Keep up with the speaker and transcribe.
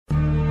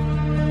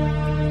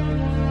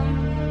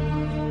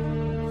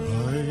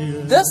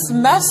This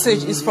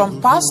message is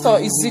from Pastor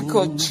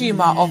Ezekiel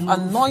Chima of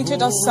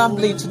Anointed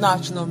Assembly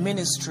International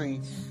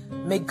Ministry.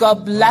 May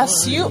God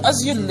bless you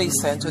as you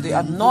listen to the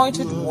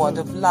anointed word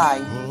of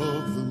life.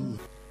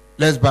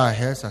 Let's bow our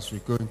heads as we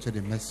go into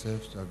the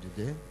message of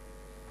the day.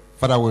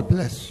 Father, we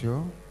bless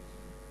you.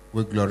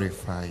 We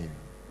glorify you.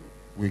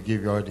 We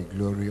give you all the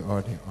glory,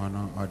 all the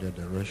honor, all the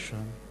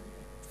adoration.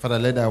 Father,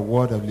 let that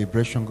word of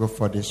liberation go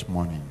for this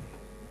morning.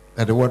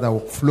 That the word that will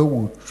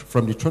flow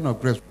from the throne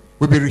of grace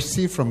will be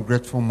received from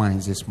grateful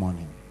minds this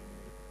morning.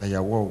 That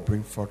your word will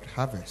bring forth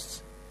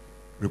harvest.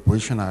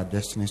 Reposition our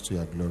destinies to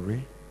your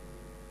glory.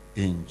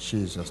 In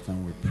Jesus'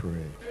 name we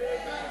pray.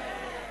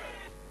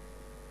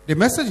 The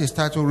message is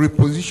titled,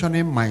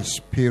 Repositioning My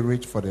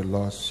Spirit for the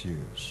Lord's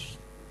Use.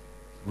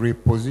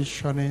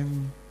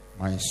 Repositioning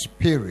my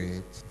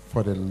spirit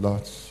for the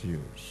Lord's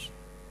use.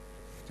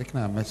 Taking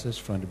our message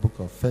from the book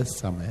of 1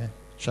 Samuel,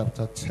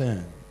 chapter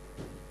 10.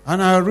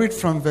 And I'll read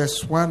from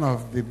verse 1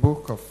 of the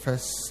book of 1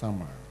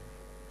 Samuel,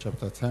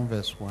 chapter 10,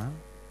 verse 1.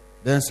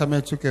 Then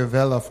Samuel took a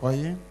veil of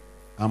oil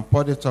and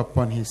poured it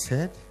upon his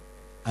head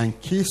and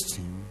kissed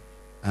him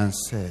and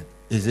said,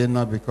 Is it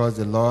not because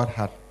the Lord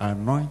hath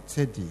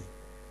anointed thee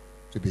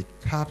to be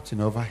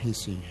captain over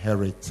his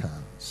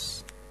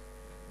inheritance?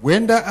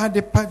 When thou art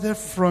departed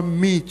from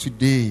me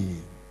today,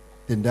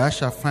 then thou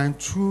shalt find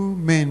 2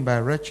 men by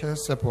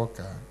Rachel's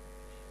sepulchre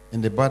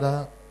in the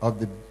border of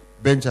the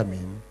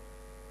Benjamin,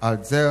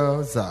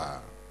 Alzelzah,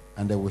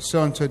 and they will say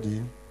unto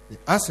thee, The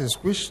asses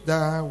which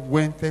thou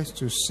wentest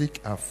to seek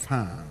are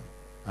found,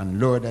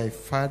 and lo, thy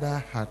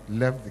father hath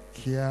left the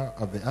care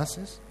of the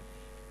asses,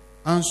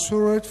 and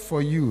sorrowed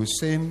for you,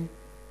 saying,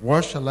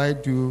 What shall I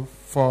do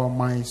for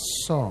my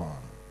son?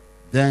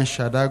 Then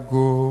shalt thou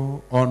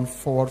go on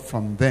forward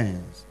from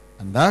thence,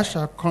 and thou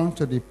shalt come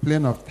to the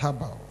plain of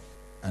Tabor,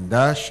 and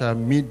thou shalt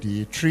meet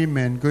thee 3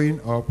 men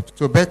going up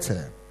to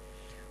Bethel,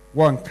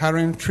 one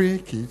carrying 3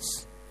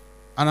 kids,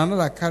 and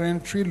another carrying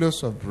 3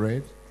 loaves of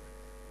bread,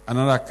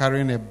 another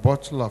carrying a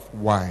bottle of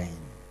wine.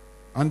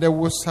 And they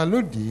will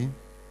salute thee,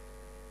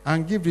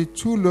 and give thee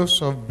 2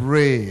 loaves of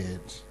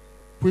bread,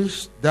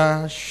 which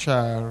thou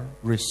shalt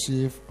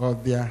receive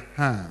of their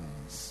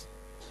hands.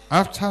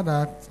 After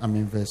that, I'm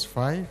in verse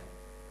 5,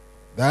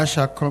 thou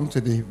shalt come to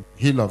the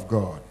hill of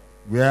God,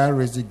 where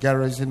is the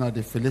garrison of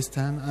the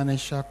Philistines, and it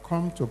shall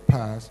come to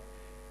pass,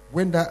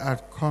 when thou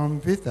art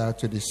come thither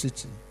to the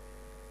city,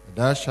 that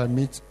thou shalt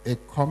meet a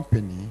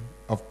company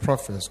of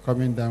prophets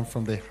coming down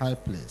from the high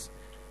place,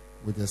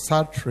 with a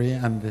psaltery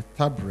and a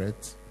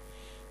tabret,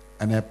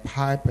 and a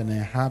pipe and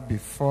a harp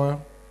before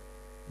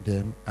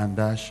them, and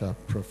thou shalt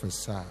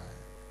prophesy.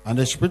 And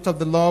the Spirit of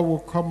the Lord will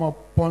come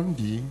upon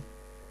thee,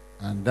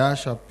 and thou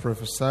shalt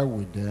prophesy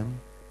with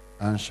them,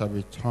 and shall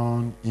be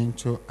turned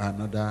into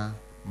another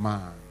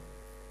man.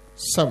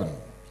 7.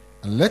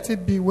 And let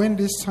it be when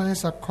these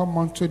signs are come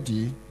unto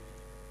thee,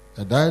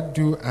 that thou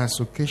do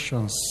as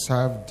occasion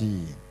serve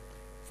thee,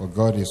 for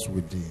God is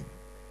with thee.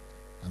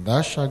 And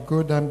thou shalt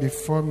go down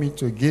before me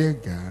to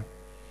Gilgal,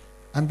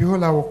 and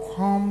behold, I will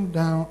come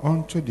down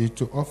unto thee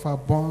to offer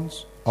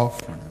burnt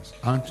offerings,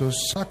 and to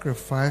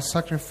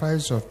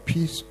sacrifice of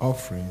peace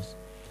offerings.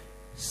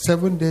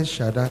 7 days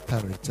shalt thou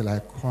tarry till I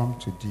come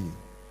to thee,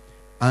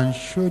 and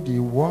show thee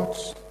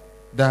what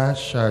thou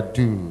shalt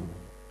do.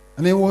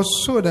 And it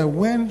was so that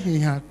when he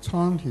had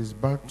turned his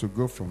back to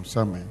go from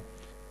Samuel,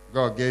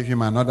 God gave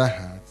him another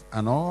heart,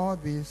 and all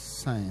these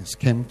signs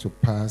came to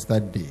pass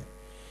that day.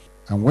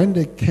 And when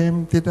they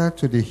came thither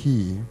to the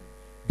hill,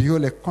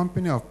 behold, a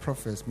company of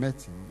prophets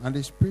met him, and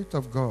the Spirit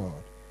of God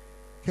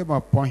came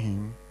upon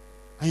him,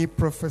 and he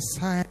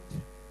prophesied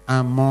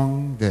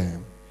among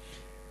them.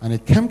 And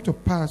it came to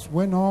pass,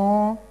 when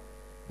all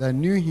that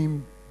knew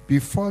him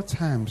before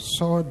time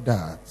saw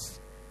that,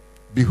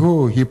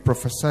 behold, he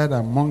prophesied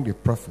among the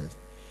prophets.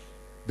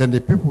 Then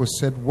the people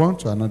said one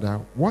to another,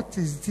 What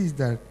is this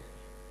that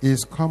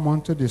is come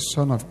unto the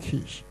son of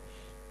Kish?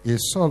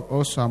 Is Saul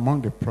also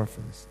among the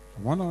prophets?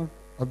 One of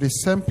the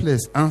same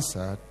place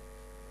answered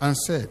and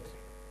said,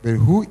 But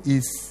who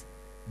is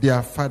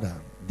their father?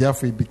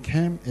 Therefore it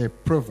became a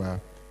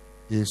proverb,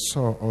 Is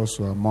Saul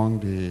also among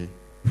the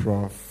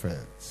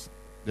prophets?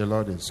 The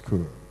Lord is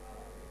cool.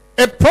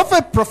 A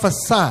prophet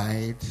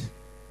prophesied,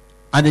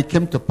 and it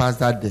came to pass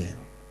that day.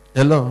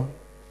 Hello?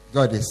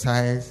 God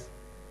decides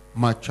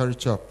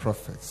maturity of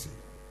prophecy.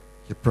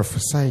 He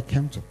prophesied, it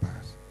came to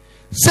pass.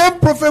 Same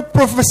prophet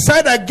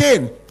prophesied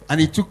again, and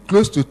it took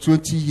close to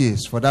 20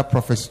 years for that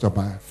prophecy to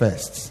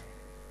manifest.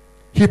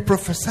 He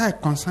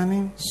prophesied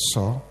concerning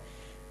Saul,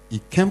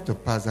 it came to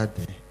pass that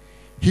day.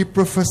 He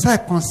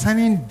prophesied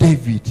concerning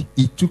David,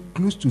 it took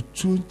close to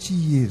 20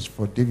 years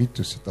for David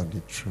to sit on the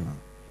throne.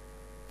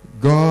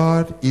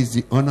 God is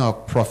the owner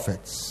of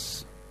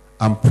prophets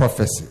and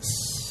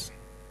prophecies.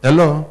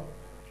 Hello?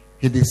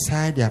 He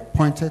decided the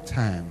appointed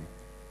time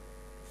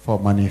for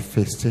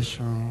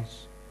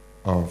manifestations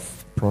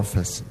of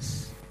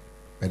prophecies.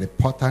 But the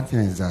important thing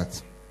is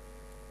that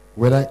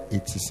whether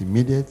it is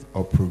immediate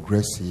or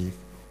progressive,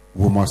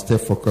 we must stay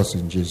focused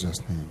in Jesus'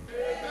 name.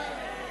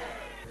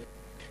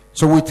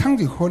 So we thank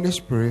the Holy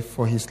Spirit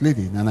for his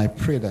leading, and I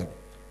pray that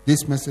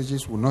these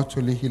messages will not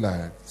only heal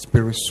our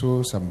spirit,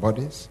 souls, and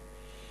bodies,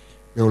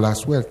 they will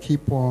as well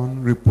keep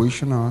on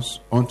repositioning us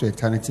unto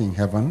eternity in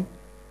heaven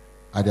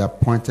at the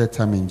appointed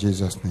time in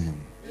Jesus'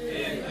 name.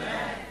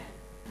 Amen.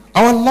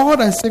 Our Lord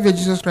and Savior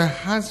Jesus Christ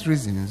has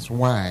reasons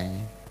why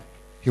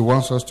he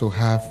wants us to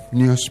have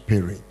new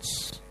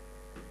spirits.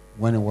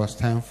 When it was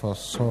time for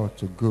Saul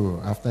to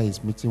go after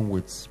his meeting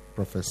with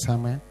Prophet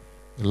Samuel,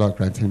 the Lord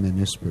granted him a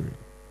new spirit.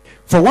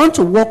 For one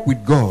to walk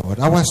with God,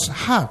 our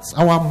hearts,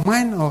 our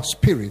mind or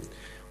spirit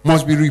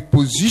must be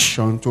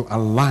repositioned to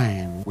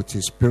align with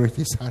his spirit,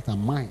 his heart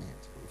and mind.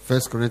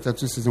 1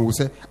 Corinthians 2:16 we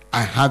say,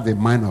 I have the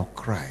mind of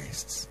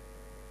Christ.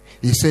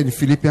 He said in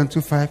Philippians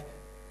 2:5,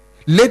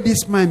 let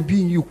this mind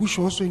be in you, which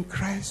also in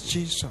Christ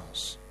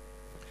Jesus.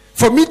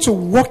 For me to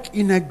walk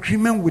in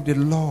agreement with the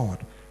Lord,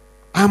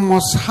 I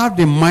must have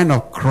the mind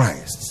of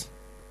Christ.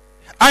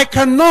 I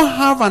cannot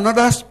have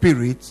another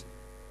spirit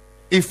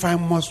if I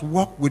must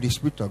walk with the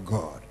Spirit of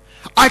God.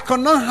 I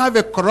cannot have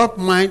a corrupt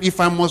mind if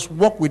I must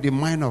walk with the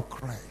mind of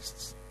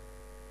Christ.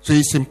 So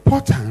it's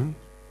important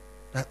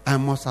that I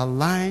must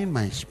align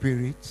my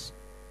spirit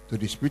to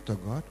the Spirit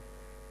of God,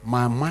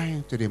 my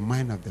mind to the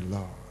mind of the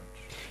Lord.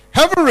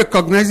 Heaven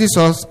recognizes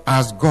us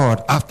as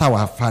God after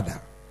our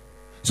Father.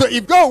 So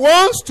if God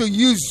wants to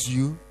use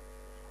you,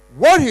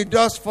 what he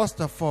does first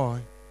of all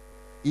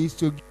is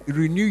to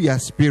renew your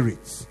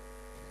spirits.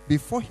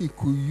 Before he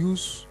could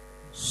use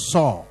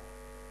Saul,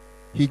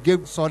 he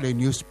gave Saul a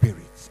new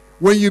spirit.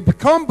 When you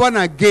become born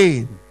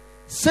again,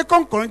 2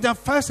 Corinthians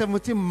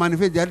 5:17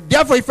 manifests that.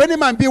 Therefore, if any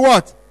man be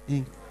what?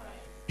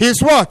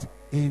 He's what?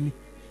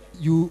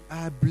 You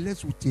are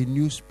blessed with a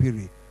new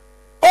spirit.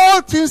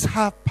 All things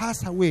have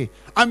passed away.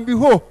 And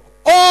behold,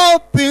 all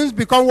things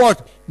become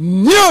what?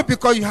 New,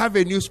 because you have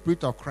a new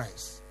spirit of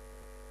Christ.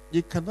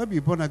 You cannot be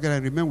born again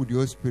and remain with the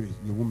old spirit.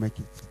 You won't make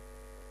it.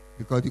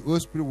 Because the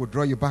old spirit will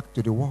draw you back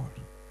to the world.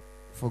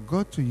 For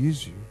God to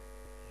use you,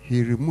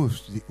 he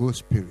removes the old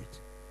spirit.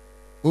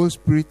 Old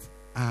spirits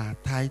are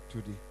tied to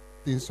the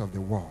things of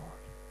the world.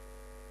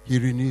 He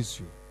renews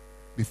you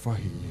before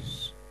he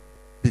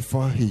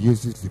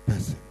uses the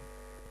person.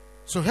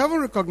 So heaven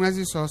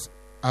recognizes us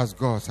as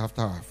gods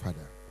after our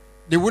Father.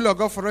 The will of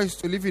God for us is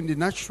to live in the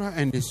natural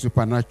and the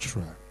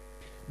supernatural.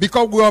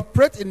 Because we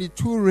operate in the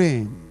two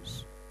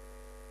realms,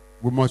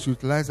 we must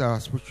utilize our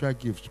spiritual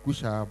gifts,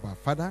 which our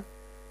Father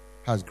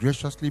has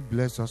graciously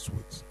blessed us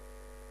with.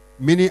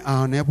 Many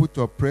are unable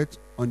to operate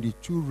on the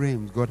two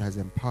realms God has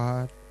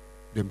empowered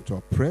them to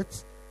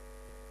operate,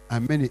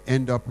 and many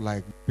end up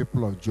like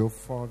people of Job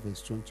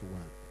 4:21,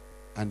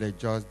 and they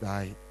just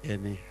die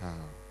anyhow.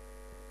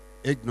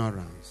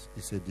 Ignorance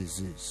is a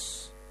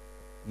disease.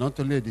 Not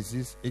only a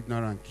disease,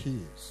 ignorance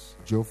kills.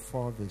 Job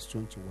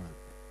 4:21.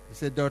 He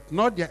said, doth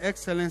not their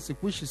excellency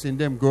which is in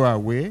them go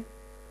away?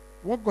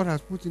 What God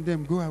has put in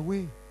them go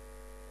away.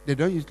 They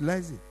don't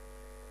utilize it.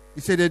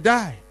 He said they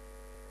die.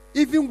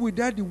 Even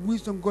without the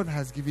wisdom God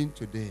has given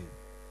to them.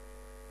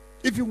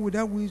 Even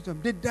without wisdom,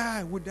 they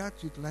die without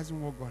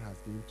utilizing what God has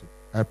given to them.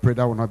 I pray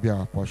that will not be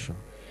our portion.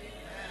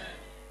 Amen.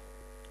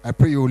 I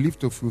pray you will live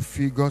to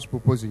fulfill God's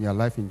purpose in your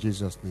life in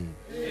Jesus' name.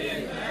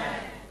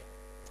 Amen.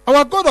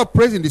 Our God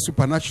operates in the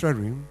supernatural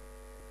realm.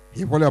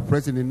 He only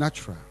operates in the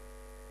natural.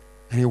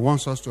 And he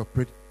wants us to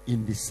operate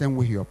in the same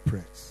way he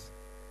operates.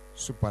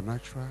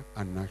 Supernatural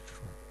and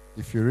natural.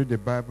 If you read the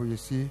Bible, you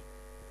see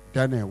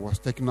Daniel was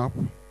taken up.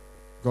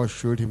 God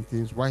showed him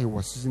things while he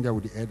was sitting there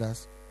with the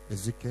elders,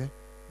 Ezekiel.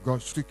 God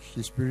took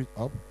his spirit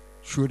up,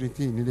 showed him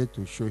things he needed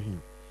to show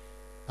him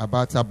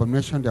about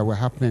abominations that were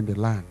happening in the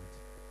land.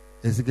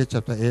 Ezekiel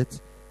chapter 8,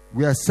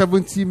 where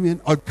 70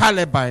 men of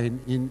Caleb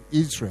in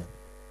Israel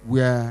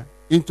were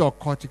into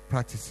occultic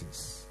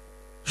practices.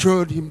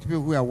 Showed him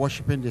people who are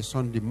worshiping the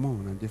sun, the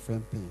moon, and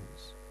different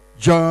things.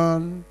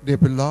 John, the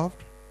beloved,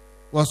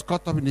 was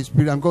caught up in the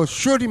spirit, and God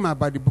showed him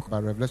about the book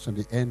of Revelation,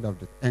 the end of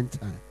the end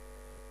time.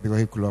 Because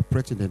he could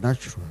operate in the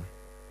natural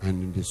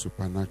and in the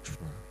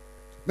supernatural.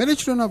 Many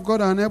children of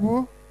God are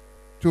unable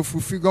to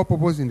fulfill God's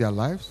purpose in their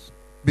lives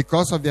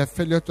because of their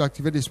failure to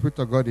activate the Spirit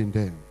of God in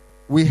them.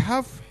 We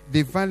have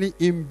divinely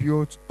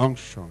inbuilt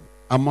unction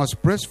and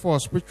must press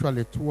forward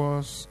spiritually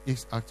towards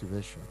its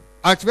activation.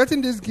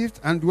 Activating this gift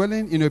and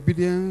dwelling in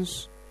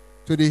obedience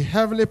to the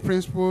heavenly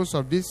principles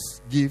of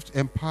this gift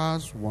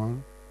empowers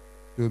one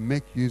to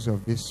make use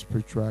of these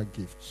spiritual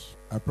gifts.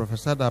 I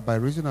prophesy that by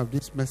reason of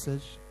this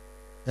message,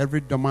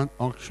 every dormant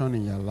unction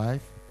in your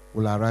life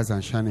will arise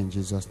and shine in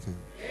Jesus' name.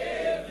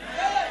 Amen.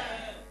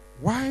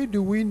 Why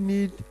do we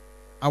need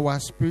our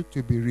spirit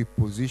to be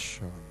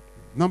repositioned?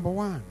 Number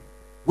one,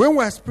 when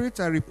our spirits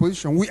are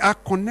repositioned, we are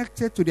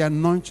connected to the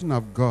anointing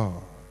of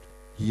God.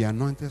 He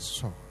anointed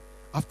Saul.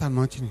 After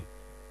anointing him,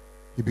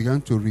 he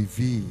began to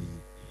reveal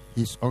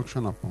his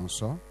unction upon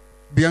Saul,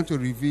 began to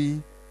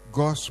reveal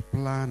God's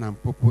plan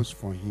and purpose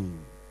for him.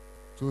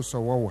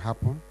 So what will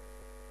happen?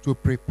 To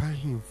prepare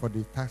him for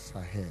the task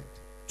ahead.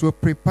 To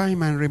prepare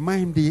him and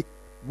remind him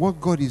what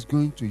God is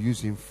going to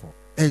use him for.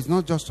 He's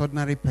not just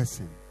ordinary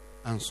person.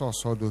 And Saul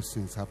saw those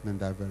things happening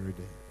that very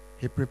day.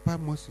 He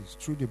prepared Moses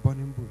through the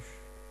burning bush.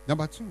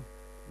 Number 2,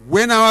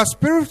 when our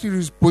spirit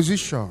is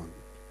positioned,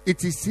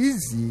 it is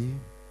easy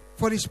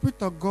for the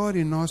Spirit of God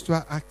in us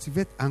to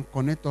activate and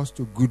connect us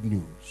to good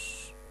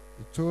news.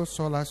 He told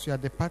Saul, as you are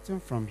departing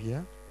from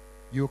here,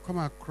 you will come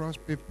across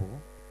people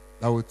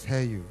that will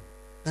tell you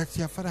that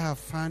your father have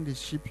found the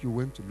sheep you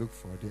went to look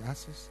for, the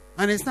asses.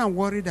 And he's not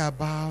worried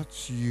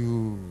about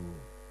you.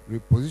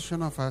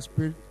 Reposition of our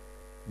spirit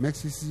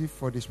makes it easy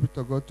for the Spirit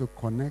of God to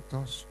connect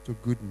us to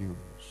good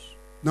news.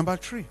 Number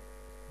 3,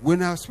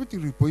 when our spirit is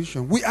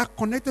repositioned, we are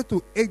connected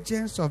to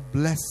agents of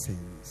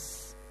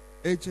blessings.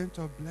 Agents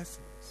of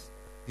blessings.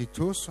 He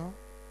told Saul,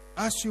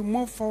 as you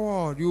move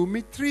forward, you will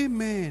meet 3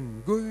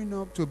 men going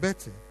up to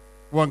Bethel.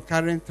 One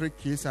carrying 3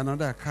 keys,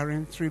 another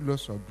carrying 3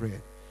 loaves of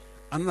bread,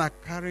 another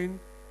carrying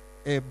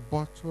a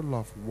bottle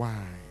of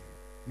wine.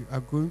 You are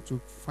going to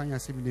find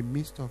yourself in the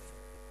midst of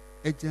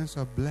agents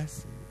of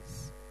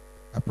blessings.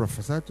 I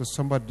prophesied to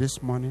somebody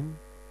this morning,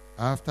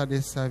 after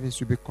this service,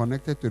 you'll be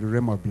connected to the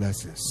realm of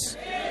blessings.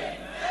 Amen.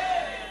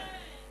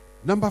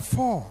 Number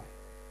 4,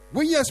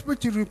 when your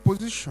spirit is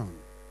repositioned,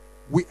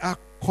 we are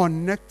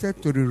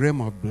connected to the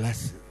realm of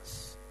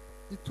blessings.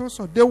 It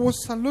also, they will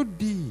salute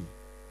thee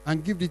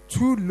and give thee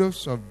 2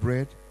 loaves of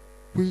bread,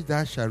 which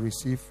thou shalt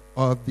receive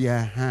of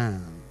their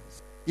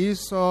hands.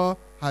 Esau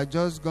had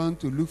just gone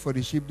to look for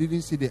the sheep,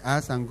 didn't see the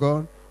ass, and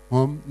gone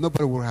home.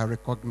 Nobody would have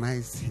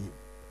recognized him.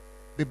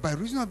 But by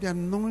reason of the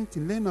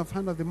anointing, laying of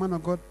hand of the man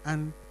of God,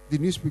 and the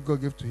new spirit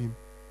God gave to him,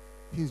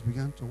 things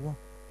began to work.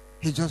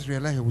 He just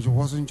realized he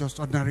wasn't just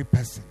an ordinary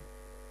person.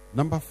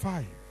 Number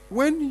 5,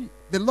 when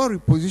the Lord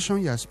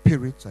repositions your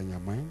spirit and your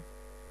mind,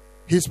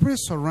 His Spirit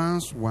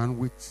surrounds one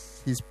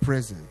with His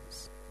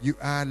presence. You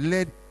are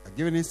led,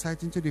 given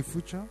insight into the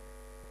future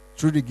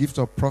through the gift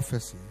of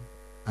prophecy,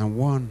 and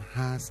one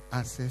has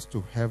access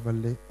to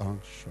heavenly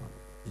unction.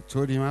 He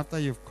told him, after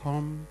you've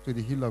come to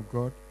the hill of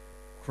God,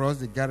 cross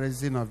the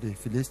garrison of the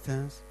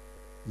Philistines,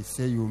 he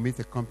said you will meet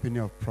a company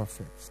of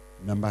prophets.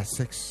 Number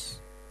 6,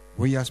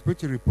 when your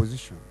spirit is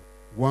repositioned,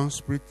 one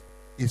spirit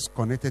is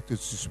connected to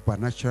the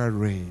supernatural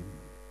realm.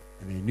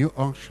 And a new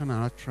unction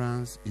and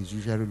utterance is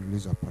usually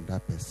released upon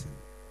that person.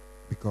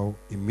 Because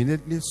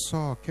immediately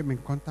Saul came in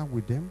contact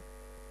with them,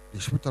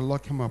 the Spirit of the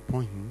Lord came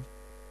upon him,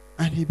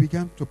 and he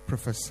began to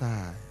prophesy.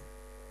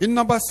 In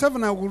number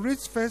 7, I will read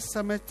 1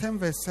 Samuel 10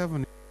 verse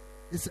 7.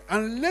 It says,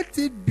 and let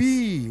it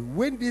be,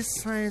 when these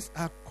signs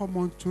are come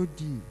unto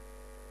thee,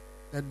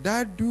 that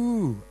thou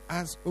do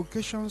as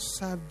occasion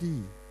serve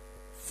thee,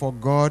 for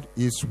God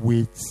is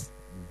with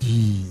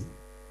thee.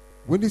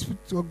 When the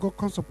Spirit of God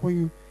comes upon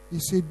you, He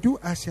said, do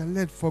as you are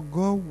led, for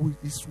God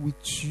is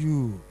with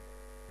you.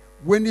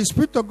 When the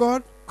Spirit of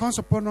God comes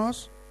upon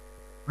us,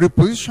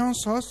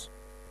 repositions us,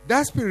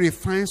 that Spirit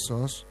refines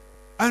us,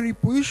 and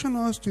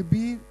repositions us to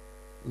be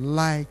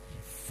like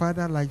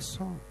Father, like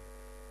Son.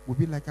 We'll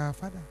be like our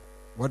Father.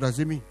 What does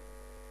it mean?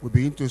 We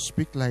begin to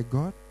speak like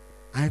God,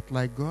 act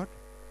like God,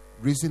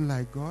 reason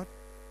like God,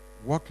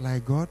 walk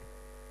like God,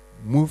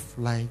 move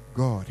like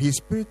God. His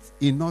Spirit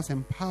in us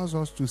empowers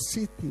us to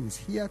see things,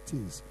 hear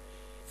things,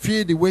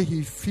 feel the way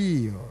He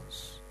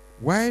feels.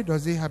 Why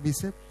does He have He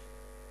said?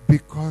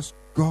 Because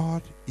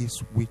God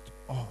is with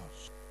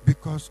us.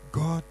 Because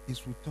God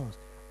is with us.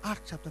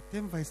 Acts chapter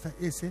 10 verse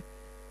 8 says,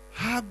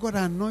 how God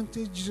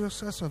anointed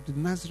Jesus of the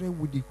Nazareth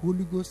with the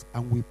Holy Ghost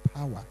and with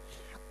power.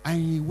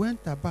 And He went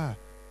about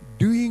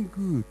doing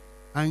good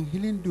and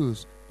healing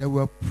those that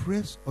were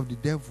oppressed of the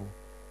devil.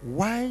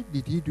 Why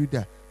did He do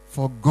that?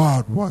 For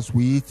God was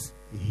with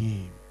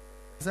Him.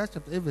 Isaiah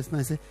chapter 8 verse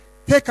 9 says,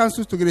 take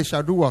counsel together,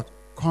 shall do what?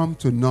 Come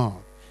to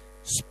naught.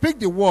 Speak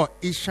the word,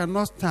 it shall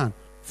not stand.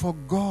 For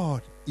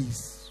God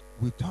is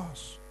with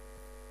us.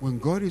 When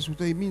God is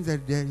with us, it means that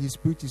His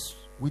Spirit is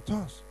with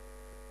us.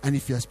 And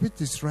if your spirit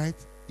is right,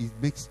 it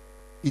makes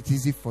it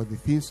easy for the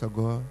things of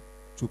God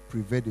to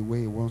prevail the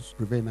way He wants to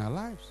prevail in our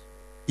lives.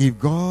 If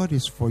God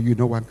is for you,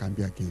 no one can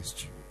be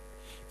against you.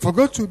 For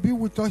God to be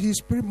with us, His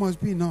Spirit must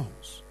be in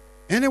us.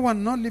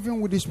 Anyone not living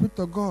with the Spirit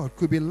of God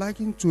could be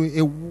likened to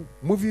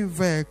a moving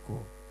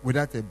vehicle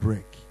without a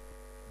brake.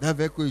 That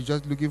vehicle is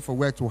just looking for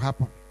where to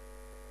happen.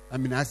 I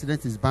mean,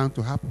 accident is bound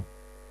to happen,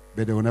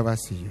 but they will never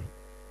see you.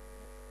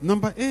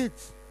 Number 8,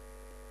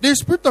 the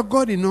Spirit of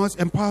God in us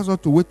empowers us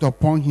to wait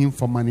upon Him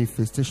for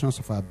manifestations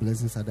of our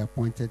blessings at the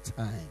appointed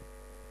time.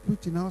 The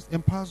Spirit in us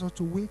empowers us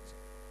to wait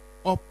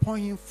upon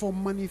Him for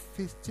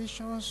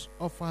manifestations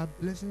of our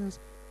blessings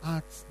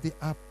at the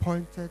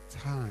appointed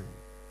time.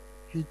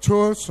 He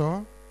told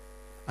Saul,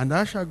 and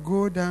I shall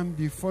go down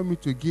before me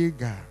to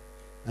Gilgal,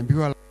 and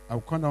behold, I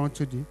will come down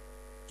unto thee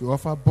to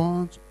offer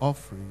burnt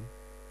offering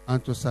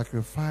and to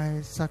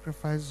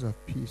sacrifices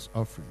of peace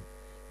offering.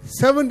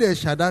 7 days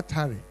shall thou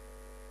tarry,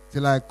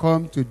 till I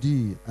come to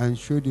thee and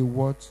show thee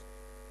what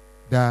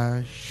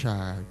thou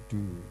shalt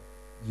do.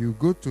 You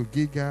go to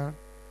Gilgal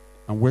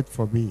and wait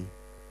for me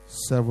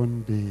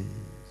 7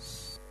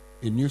 days.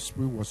 A new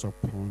spirit was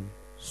upon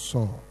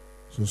Saul,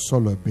 so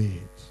Saul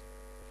obeyed.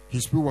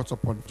 His spirit was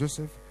upon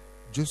Joseph.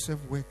 Joseph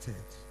waited.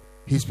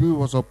 His spirit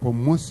was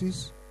upon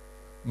Moses.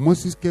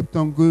 Moses kept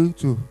on going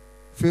to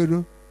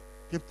Pharaoh,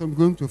 kept on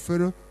going to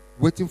Pharaoh,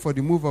 waiting for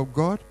the move of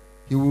God.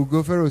 He will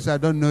go, Pharaoh will say, I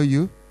don't know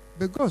you.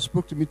 But God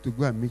spoke to me to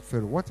go and meet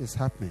Pharaoh. What is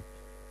happening?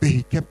 But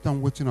he kept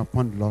on waiting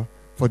upon the Lord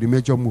for the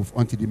major move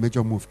until the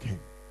major move came.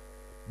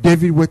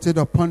 David waited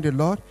upon the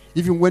Lord.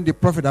 Even when the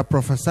prophet that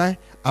prophesied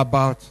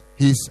about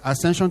his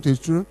ascension to the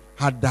throne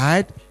had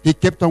died, he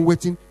kept on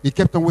waiting. He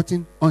kept on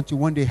waiting until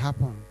one day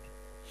happened.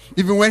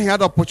 Even when he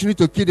had the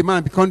opportunity to kill the man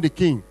and become the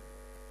king,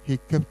 he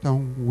kept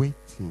on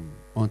waiting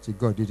until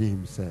God did it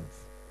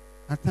himself.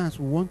 At times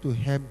we want to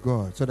help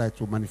God so that it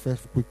will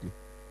manifest quickly.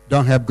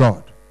 Don't help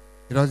God.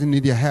 He doesn't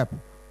need your help.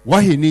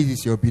 What he needs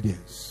is your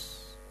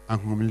obedience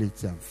and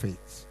humility and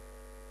faith.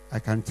 I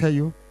can tell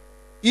you,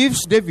 if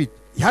David,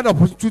 he had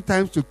opportunity 2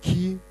 times to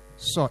kill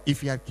Saul.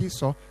 If he had killed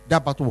Saul,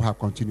 that battle would have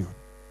continued.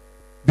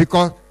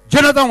 Because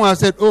Jonathan would have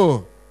said,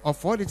 oh,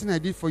 of all the things I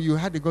did for you, I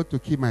had the God to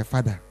kill my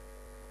father.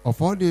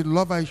 Of all the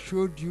love I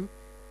showed you,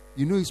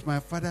 you know it's my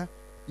father.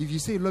 If you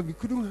say love, you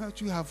couldn't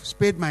have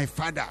spared my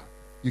father.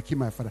 You kill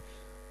my father.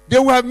 They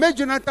would have made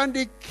Jonathan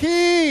the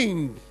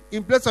king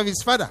in place of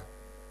his father.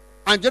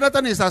 And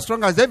Jonathan is as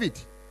strong as David.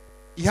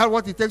 He had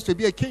what it takes to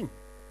be a king.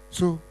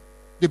 So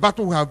the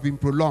battle would have been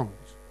prolonged.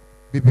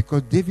 But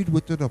because David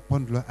waited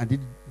upon the Lord and the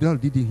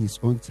Lord did it in his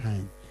own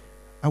time,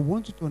 I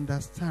want you to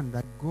understand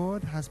that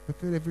God has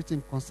prepared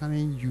everything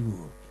concerning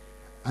you.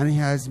 And he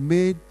has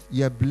made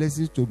your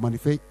blessings to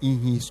manifest in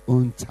his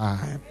own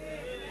time.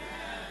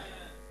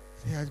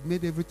 He has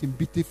made everything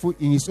beautiful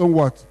in his own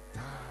what?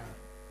 Time.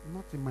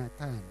 Not in my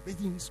time, but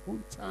in his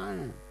own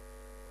time.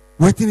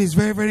 Waiting is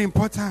very, very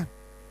important.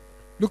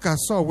 Look at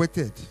Saul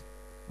waited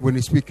when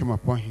the Spirit came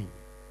upon him.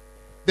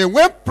 Then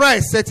when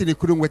pride set in, he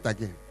couldn't wait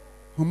again.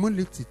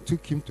 Humility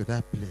took him to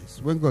that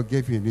place. When God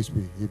gave him a new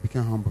spirit, he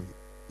became humble.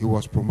 He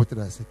was promoted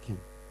as a king.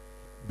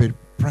 But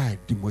pride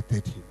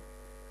demoted him.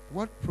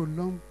 What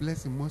prolonged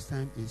blessing most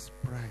times is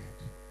pride.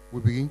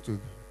 We begin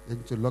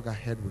to log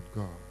ahead with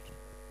God.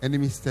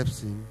 Enemy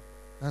steps in.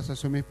 That's why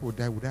so many people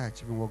die without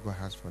achieving what God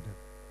has for them.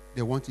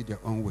 They want it their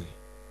own way.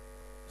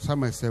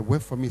 Someone said,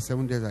 wait for me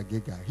 7 days at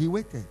Gilgal. He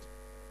waited.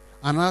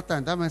 Another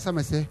time, that man,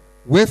 someone said,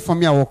 wait for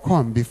me, I will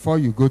come before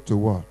you go to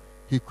war.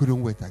 He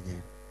couldn't wait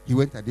again. He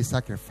went at the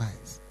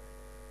sacrifice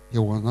he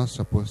was not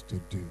supposed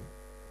to do.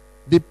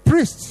 The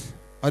priest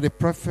or the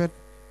prophet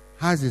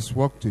has his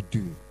work to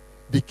do.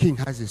 The king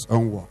has his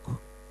own work.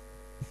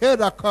 Here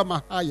that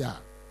come higher.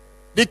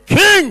 The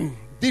king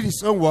did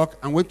his own work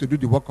and went to do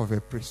the work of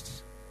a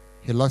priest.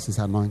 He lost his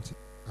anointing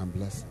and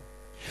blessing.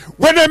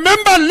 When a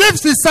member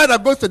leaves his side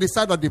and goes to the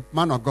side of the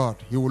man of God,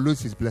 he will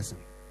lose his blessing.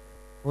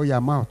 Oh, your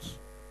mouth.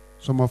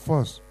 Some of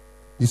us,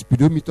 the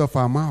speedometer of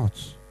our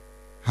mouth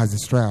has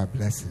destroyed our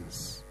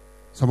blessings.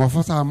 Some of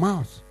us, our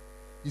mouth,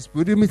 the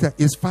speedometer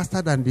is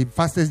faster than the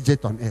fastest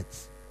jet on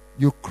earth.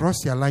 You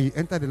cross your line, you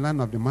enter the line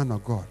of the man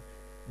of God.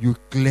 You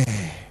clear.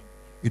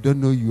 You don't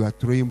know you are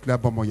throwing clear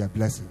bomb on your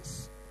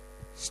blessings.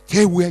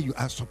 Stay where you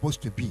are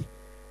supposed to be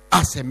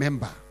as a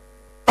member.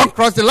 Don't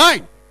cross the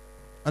line.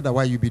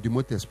 Otherwise, you'll be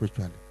demoted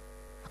spiritually.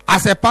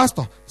 As a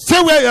pastor,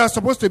 stay where you are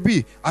supposed to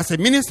be. As a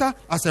minister,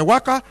 as a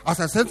worker, as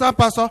a central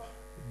pastor,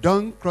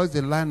 don't cross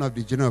the line of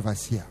the general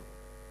overseer.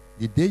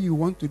 The day you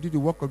want to do the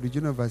work of the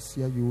general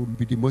overseer, you will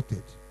be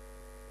demoted.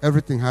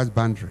 Everything has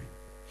boundary.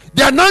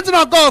 The anointing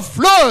of God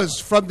flows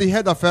from the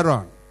head of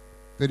Aaron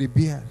to the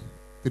beard,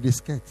 to the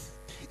skirt.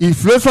 It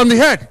flows from the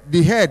head,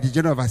 the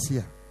general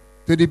overseer,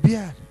 to the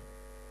beard,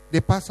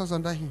 the pastors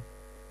under him.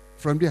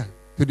 From there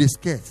to the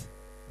skirt,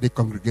 the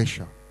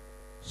congregation.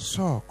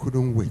 Saul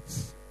couldn't wait.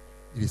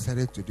 He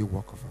decided to do the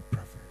work of a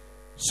prophet.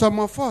 Some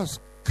of us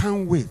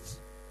can't wait.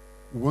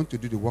 We want to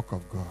do the work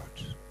of God.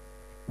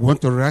 We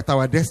want to write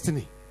our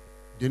destiny.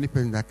 The only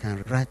person that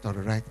can write or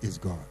write is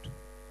God.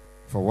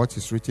 For what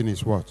is written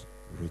is what?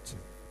 Written.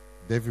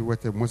 David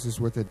waited, Moses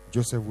waited,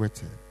 Joseph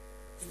waited.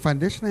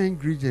 Foundational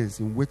ingredients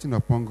in waiting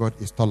upon God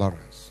is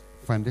tolerance.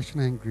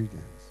 Foundational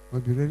ingredients.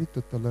 We'll be ready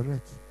to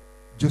tolerate.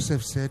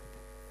 Joseph said,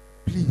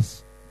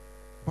 please,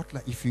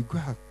 butler, if you go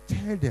out,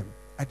 tell them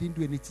I didn't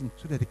do anything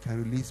so that they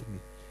can release me.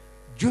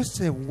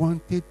 Joseph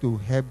wanted to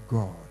help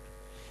God.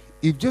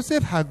 If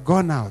Joseph had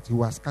gone out, he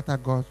would scatter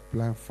God's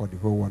plan for the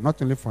whole world.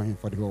 Not only for him,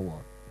 for the whole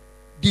world.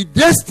 The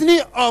destiny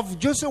of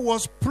Joseph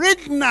was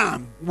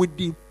pregnant with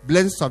the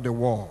blessings of the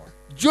world.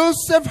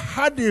 Joseph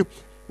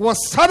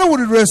was saddled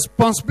with the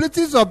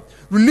responsibilities of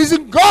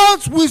releasing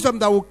God's wisdom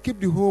that will keep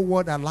the whole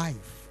world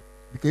alive.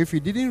 Because if he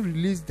didn't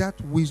release that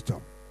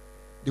wisdom,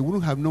 they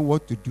wouldn't have known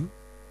what to do.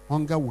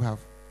 Hunger would have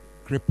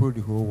crippled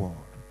the whole world.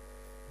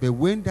 But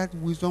when that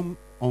wisdom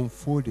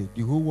unfolded,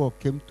 the whole world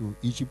came to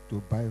Egypt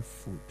to buy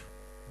food.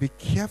 Be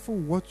careful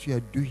what you are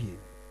doing,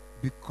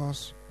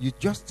 because you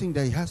just think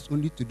that it has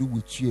only to do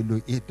with you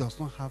alone. It does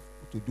not have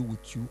to do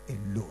with you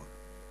alone.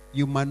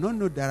 You might not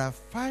know there are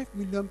 5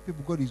 million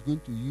people God is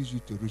going to use you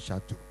to reach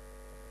out to.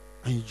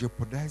 And you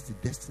jeopardize the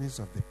destinies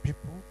of the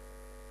people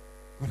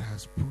God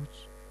has put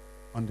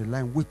on the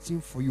line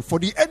waiting for you. For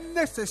the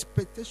endless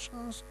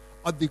expectations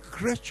of the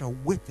creature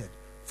waited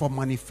for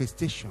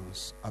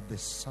manifestations of the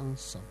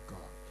sons of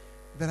God.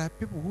 There are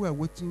people who are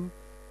waiting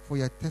for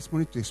your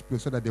testimony to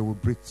explode so that they will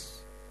breathe.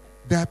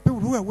 There are people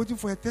who are waiting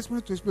for a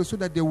testimony to explode so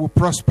that they will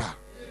prosper.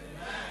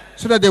 Amen.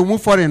 So that they will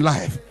move forward in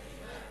life. Amen.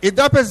 If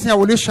that person here,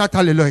 will you shout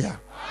hallelujah?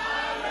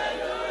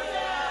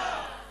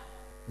 Hallelujah.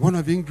 One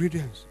of the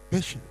ingredients,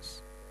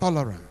 patience,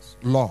 tolerance,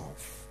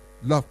 love.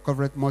 Love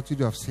covereth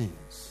multitude of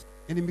sins.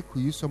 Enemy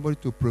could use somebody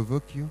to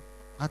provoke you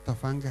out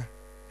of anger.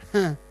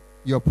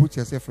 You put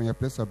yourself in your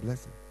place of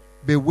blessing.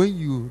 But when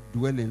you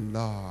dwell in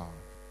love,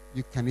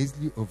 you can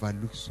easily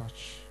overlook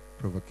such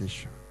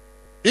provocation.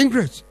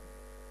 Ingrate.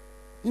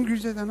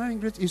 Ingratitude and not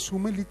ingratitude is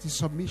humility,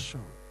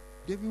 submission.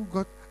 David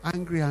got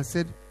angry and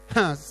said,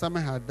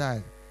 Samuel had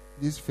died.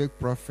 These fake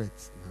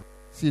prophets.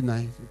 See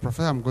now, the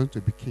prophet, I'm going to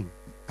be king.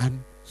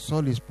 And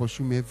Saul is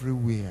pursuing me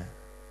everywhere.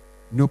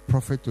 No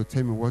prophet to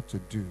tell me what to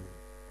do.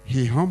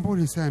 He humbled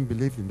himself and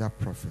believed in that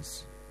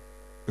prophecy.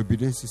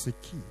 Obedience is a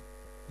key.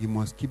 You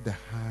must keep the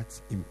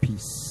heart in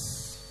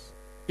peace.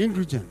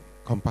 Ingredient,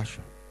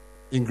 compassion.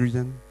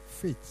 Ingredient,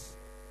 faith.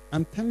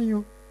 I'm telling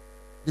you,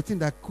 the thing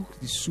that cooks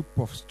the soup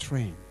of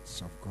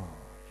strength of God.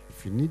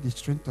 If you need the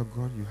strength of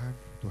God, you have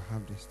to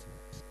have this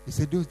thing. He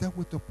said, those that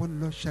wait upon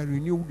the Lord shall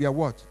renew their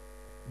what?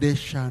 They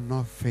shall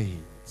not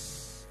faint.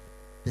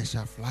 They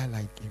shall fly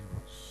like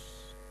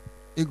eagles.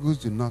 Eagles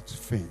do not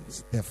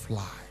faint, they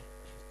fly.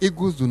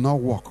 Eagles do not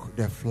walk,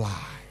 they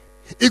fly.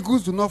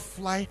 Eagles do not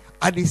fly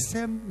at the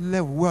same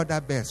level where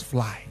other birds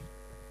fly.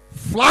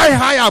 Fly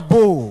high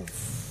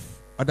above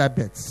other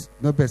birds.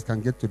 No birds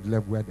can get to the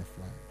level where they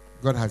fly.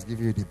 God has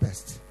given you the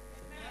best.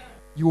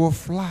 You will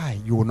fly,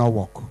 you will not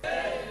walk.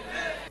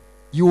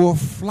 You will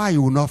fly,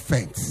 you will not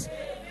faint.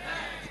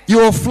 You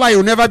will fly, you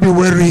will never be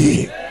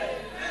weary.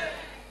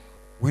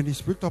 When the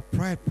spirit of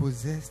pride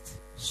possessed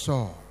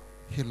Saul,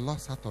 he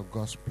lost out of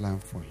God's plan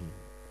for him.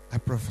 I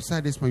prophesy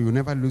this one, you will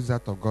never lose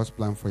out of God's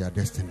plan for your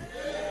destiny.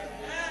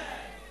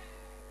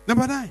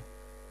 Number 9.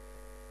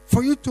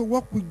 For you to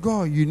walk with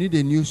God, you need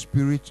a new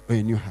spirit or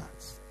a new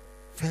heart.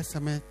 1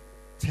 Samuel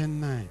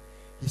 10:9.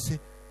 He said,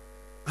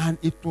 and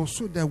it was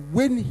so that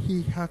when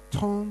he had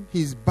turned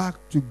his back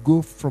to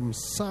go from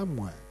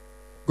Samuel,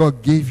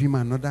 God gave him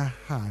another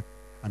heart.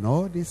 And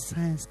all these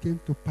signs came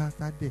to pass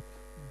that day.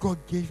 God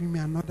gave him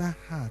another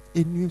heart,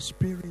 a new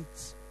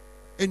spirit.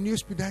 A new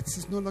spirit that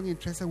is no longer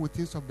interested with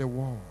things of the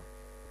world.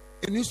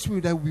 A new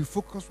spirit that will be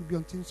focused will be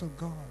on things of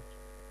God.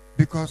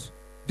 Because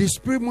the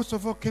spirit most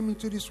of us came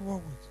into this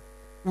world with.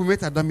 We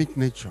met Adamic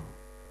nature.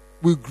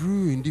 We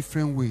grew in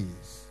different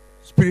ways.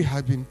 Spirit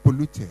has been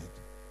polluted.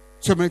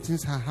 So many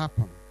things have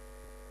happened.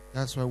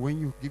 That's why when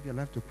you give your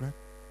life to Christ,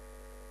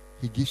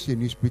 He gives you a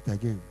new spirit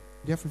again.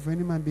 Therefore, if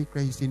any man be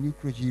Christ, he's a new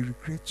creature. He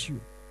recreates you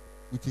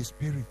with His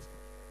spirit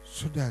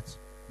so that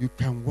you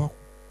can walk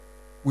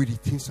with the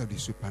things of the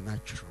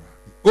supernatural.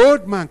 The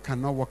old man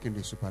cannot walk in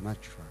the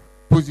supernatural.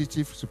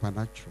 Positive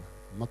supernatural.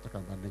 I'm not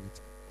talking about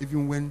negative.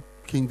 Even when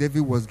King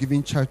David was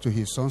giving charge to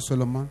his son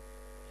Solomon,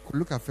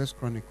 look at 1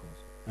 Chronicles.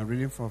 I'm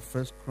reading from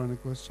 1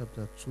 Chronicles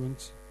chapter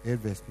 28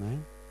 verse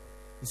 9.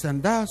 He said,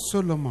 and thou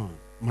Solomon,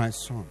 my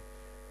son,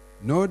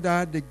 know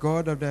that the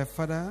God of thy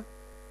father,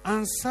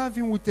 and serve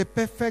him with a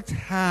perfect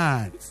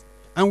heart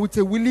and with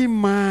a willing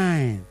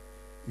mind.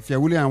 If you're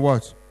willing and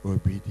what?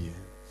 Obedience.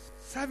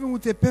 Serve him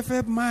with a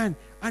perfect mind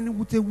and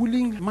with a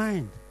willing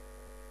mind.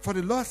 For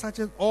the Lord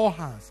searches all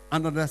hearts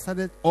and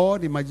understandeth all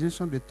the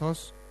imagination of the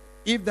thoughts.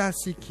 If thou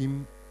seek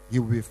him, he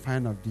will be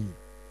found of thee.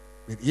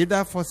 But if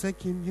thou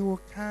forsake him, he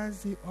will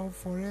cast thee off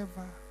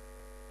forever.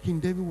 King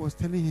David was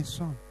telling his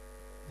son,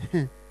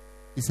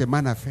 it's a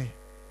man affair.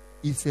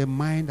 It's a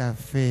mind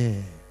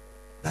affair.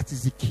 That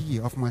is the key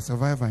of my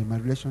survival in my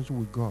relationship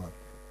with God.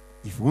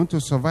 If you want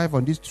to survive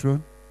on this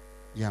throne,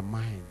 your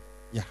mind,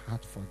 your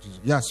heart for Jesus,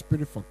 your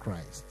spirit for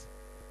Christ.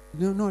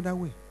 No other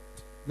way.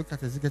 Look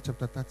at Ezekiel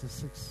chapter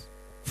 36.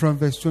 From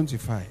verse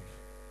 25.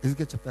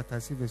 Ezekiel chapter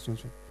 36, verse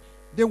 25.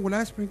 Then will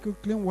I sprinkle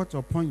clean water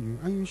upon you,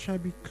 and you shall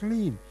be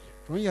clean.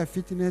 From your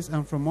filthiness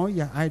and from all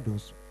your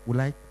idols will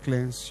I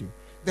cleanse you.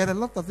 There are a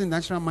lot of things the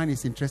natural mind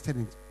is interested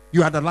in.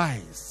 You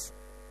idolize.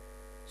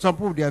 Some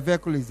people, their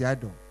vehicle is the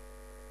idol.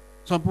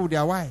 Some people,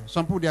 their wife.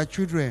 Some people, their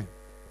children.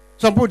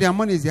 Some people, their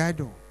money is the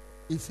idol.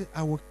 He said,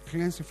 I will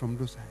cleanse you from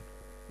those idols.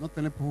 Not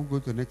only people who go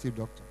to a native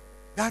doctor.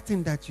 That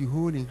thing that you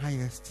hold in high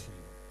esteem.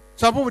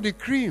 Some people, the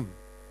cream.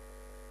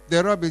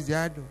 The rub is the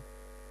idol.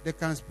 They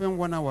can spend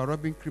 1 hour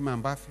rubbing cream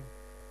and bathing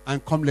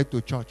and come late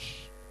to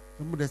church.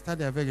 Some people, they start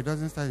their vehicle. It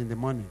doesn't start in the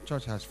morning.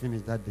 Church has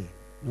finished that day.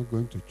 Not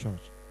going to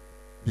church.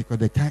 Because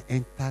they can't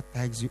enter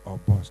taxi or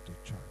bus to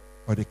church.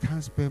 Or they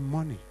can't spend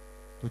money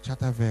to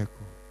charter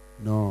vehicle.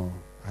 No,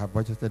 I have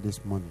budgeted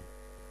this money.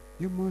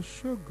 You must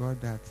show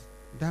God that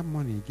that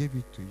money He gave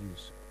it to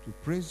use to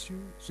praise you.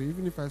 So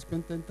even if I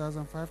spend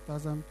 10,000,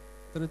 5,000,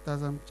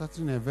 3,000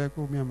 chartering a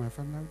vehicle, me and my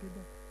family, I'll do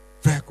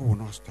that. Vehicle will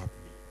not stop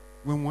me.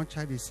 When one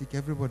child is sick,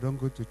 everybody don't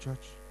go to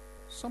church.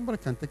 Somebody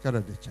can take care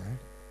of the child,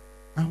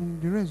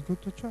 and the rest go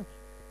to church.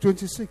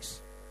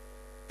 26.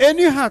 A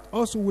new heart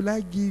also will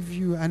I give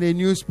you, and a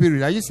new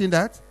spirit. Are you seeing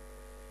that?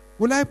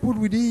 Will I put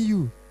within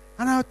you?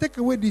 And I'll take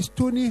away the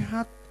stony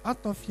heart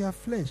out of your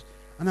flesh,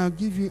 and I'll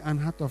give you an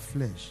heart of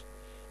flesh.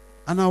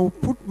 And I will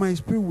put my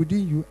spirit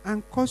within you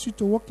and cause you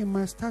to walk in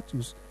my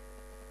statutes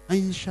And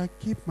ye shall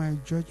keep my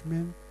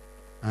judgment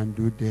and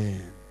do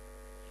them.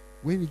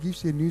 When he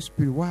gives you a new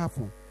spirit, what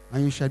happens?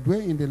 And you shall dwell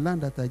in the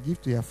land that I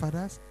give to your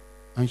fathers,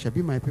 and you shall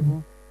be my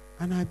people,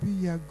 and I be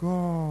your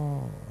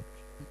God.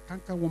 The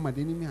canker woman,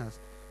 the enemy has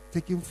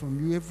taken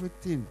from you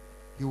everything.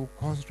 He will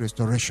cause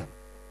restoration.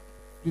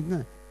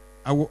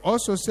 I will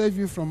also save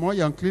you from all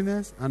your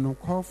uncleanness, and will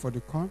call for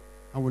the corn.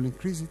 I will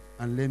increase it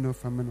and lay no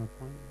famine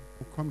upon you.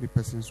 Will come the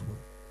person's word.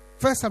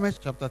 1 Samuel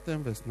chapter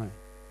 10 verse 9.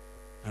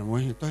 And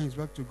when he turned his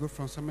back to go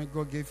from Samuel,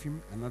 God gave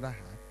him another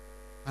heart.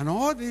 And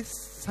all these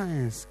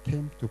signs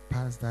came to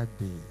pass that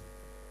day.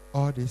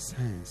 All these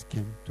signs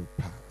came to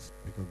pass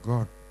because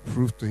God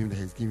proved to him that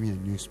he's giving a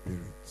new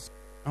spirit.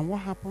 And what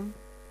happened?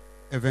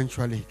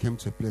 Eventually he came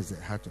to a place that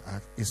he had to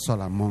ask, is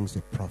Saul amongst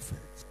the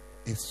prophets?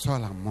 Is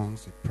Saul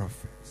amongst the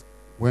prophets?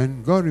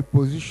 When God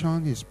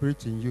repositioned his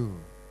spirit in you,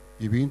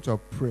 you begin to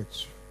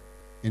operate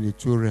in the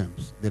two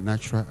realms, the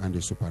natural and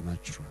the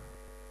supernatural.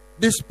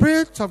 The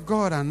Spirit of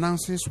God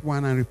announces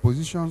one and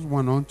repositions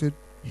one onto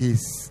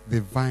his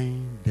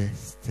divine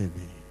destiny.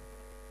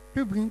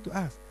 People begin to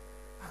ask,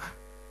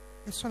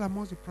 is Saul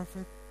amongst the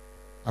prophets?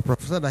 I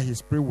prophesy that his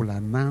Spirit will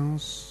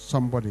announce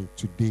somebody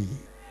today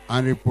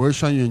and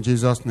reposition you in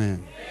Jesus'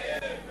 name.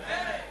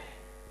 Amen.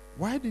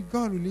 Why did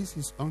God release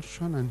his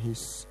unction and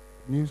his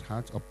new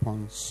heart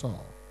upon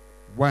Saul?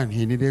 One,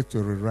 he needed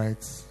to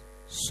rewrite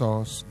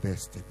Saul's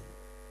destiny.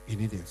 He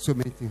needed. So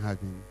many things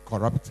have been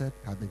corrupted,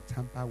 have been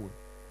tampered with.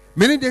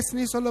 Many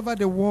destinies all over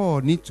the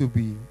world need to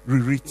be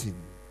rewritten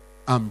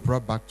and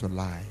brought back to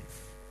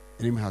life.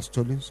 Enemy has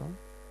stolen some.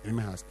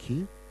 Enemy has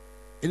killed.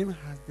 Enemy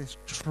has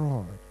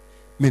destroyed.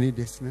 Many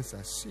destinies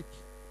are sick.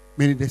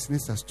 Many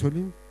destinies are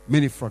stolen.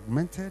 Many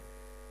fragmented.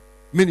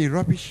 Many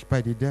rubbish by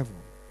the devil.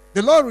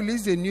 The Lord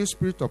released a new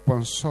spirit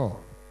upon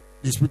Saul,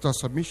 the spirit of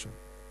submission,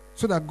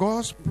 so that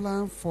God's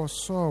plan for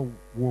Saul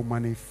will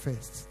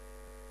manifest.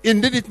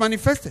 Indeed, it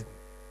manifested.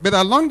 But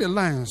along the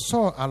line,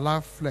 Saul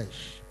allowed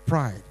flesh,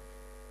 pride,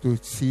 to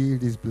seal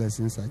these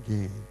blessings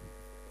again.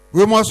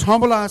 We must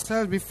humble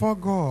ourselves before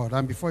God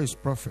and before his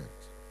prophet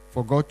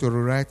for God to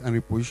rewrite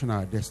and reposition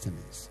our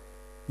destinies.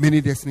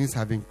 Many destinies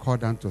have been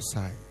cut down to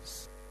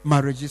size.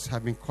 Marriages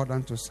have been cut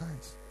down to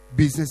size.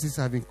 Businesses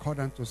have been cut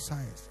down to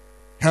size.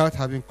 Health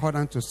have been cut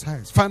down to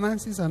size.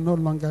 Finances are no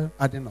longer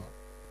adding up.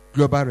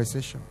 Global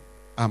recession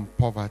and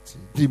poverty,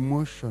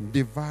 demotion,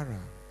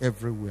 devourer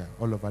everywhere,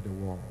 all over the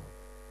world.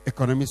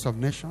 Economies of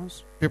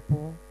nations,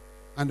 people,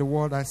 and the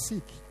world are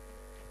sick.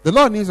 The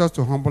Lord needs us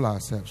to humble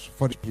ourselves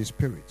for his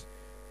Spirit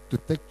to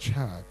take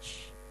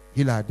charge,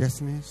 heal our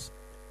destinies,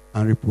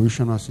 and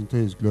reposition us into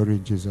his glory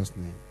in Jesus'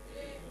 name.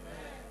 Amen.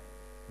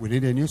 We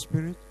need a new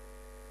spirit.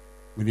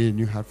 We need a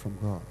new heart from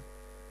God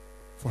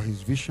for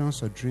his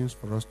visions or dreams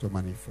for us to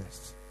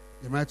manifest.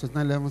 Jeremiah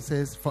 29:11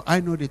 says, for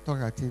I know the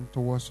thought I think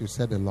towards you,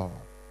 said the Lord.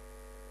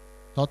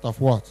 Thought of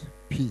what?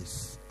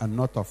 Peace, and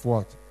not of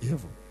what?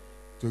 Evil.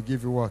 To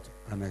give you what?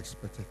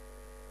 Unexpected.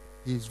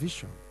 His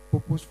vision,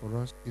 purpose for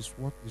us is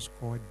what is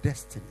called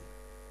destiny.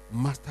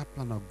 Master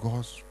plan of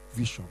God's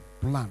vision,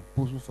 plan,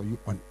 purpose for you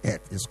on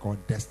earth is called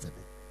destiny.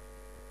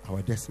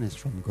 Our destiny is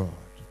from God.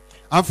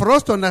 And for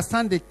us to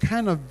understand the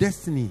kind of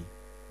destiny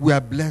we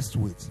are blessed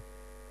with,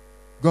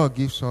 God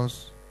gives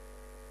us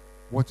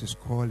what is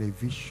called a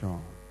vision.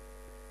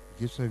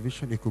 He gives us a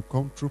vision. It could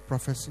come through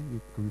prophecy.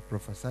 It could be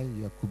prophesied.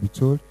 You could be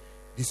told,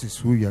 this is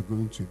who you are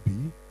going to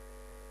be.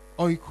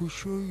 Or it could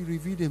show you,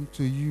 reveal them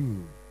to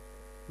you,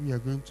 who you are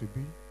going to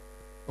be.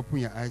 Open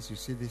your eyes, you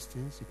see these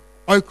things.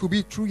 Or it could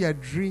be through your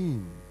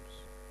dreams.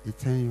 He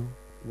tell you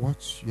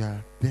what's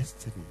your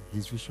destiny,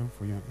 his vision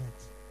for your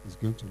earth is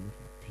going to look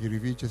like. He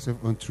reveals yourself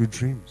on through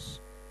dreams.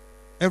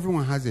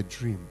 Everyone has a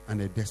dream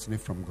and a destiny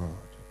from God.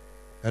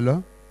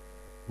 Hello?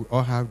 We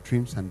all have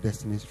dreams and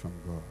destinies from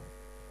God.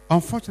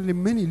 Unfortunately,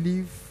 many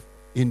live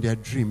in their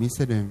dream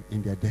instead of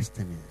in their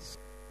destinies.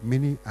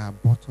 Many are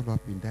bottled up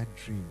in their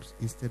dreams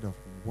instead of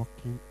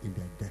walking in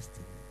their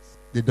destinies.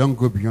 They don't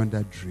go beyond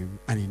that dream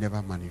and it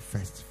never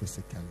manifests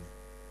physically.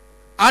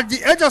 At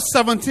the age of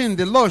 17,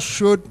 the Lord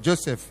showed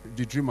Joseph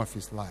the dream of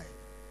his life.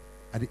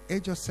 At the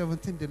age of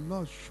 17, the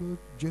Lord showed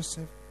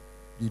Joseph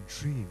the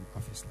dream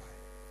of his life.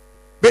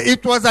 But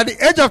it was at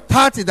the age of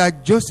 30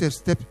 that Joseph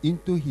stepped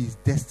into his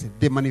destiny.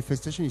 The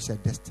manifestation is your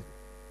destiny.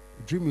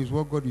 The dream is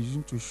what God is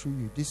using to show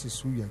you. This is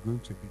who you are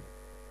going to be.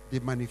 The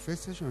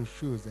manifestation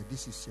shows that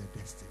this is your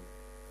destiny.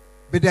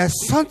 But there's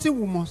something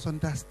we must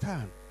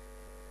understand.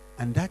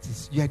 And that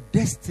is your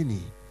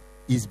destiny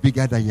is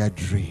bigger than your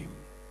dream.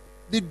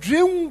 The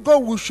dream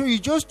God will show you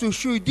just to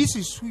show you this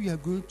is who you are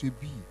going to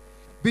be.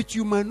 But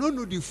you might not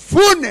know the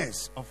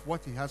fullness of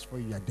what he has for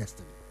you, your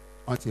destiny,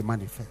 until it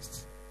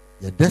manifests.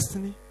 Your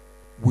destiny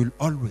will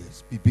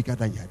always be bigger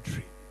than your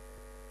dream.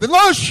 The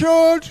Lord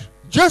showed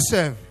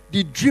Joseph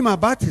the dream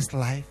about his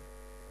life,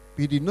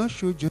 but he did not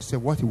show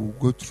Joseph what he will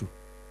go through.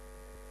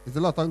 Is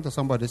the Lord talking to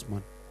somebody this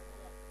morning?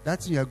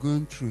 That thing you are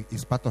going through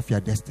is part of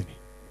your destiny.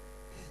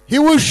 He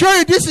will show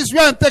you this is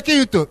where I'm taking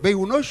you to, but he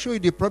will not show you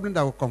the problem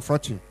that will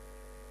confront you.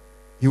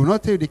 He will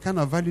not tell you the kind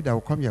of value that will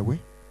come your way.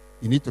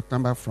 You need to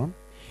come back from.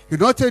 He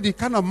will not tell you the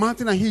kind of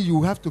mountain and hill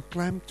you have to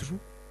climb through.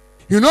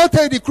 He will not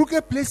tell you the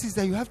crooked places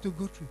that you have to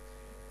go through.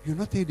 He will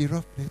not tell you the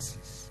rough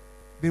places.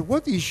 But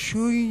what he's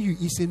showing you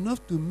is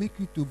enough to make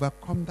you to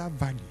overcome that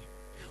valley.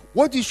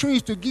 What he's showing you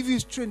is to give you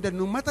strength that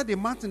no matter the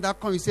mountain that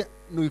comes, you say,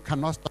 no, you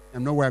cannot stop. I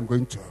know where I'm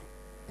going to.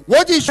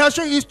 What he shall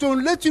show you is to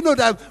let you know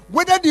that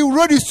whether the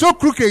road is so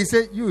crooked, he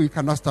say, you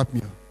cannot stop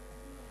me.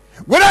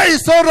 Whether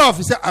it's so rough,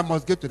 he say, I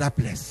must get to that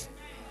place.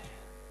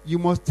 You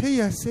must tell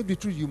yourself the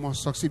truth. You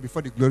must succeed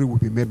before the glory will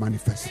be made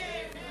manifest.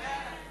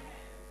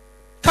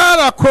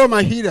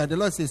 The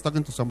Lord says he's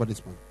talking to somebody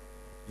this morning.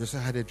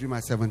 Joseph had a dream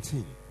at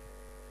 17.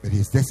 But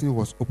his destiny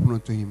was opened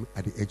unto him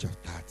at the age of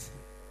 30.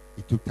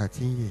 It took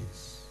 13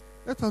 years.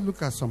 Let us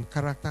look at some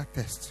character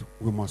tests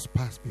we must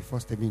pass before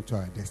stepping into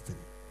our destiny.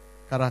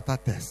 Character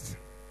test.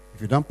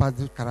 If you don't pass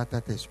this character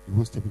test, you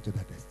won't step into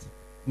that destiny.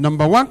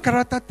 Number one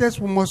character test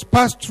we must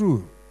pass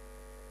through.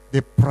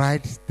 The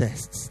pride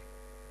test.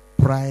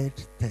 Pride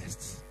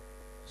test.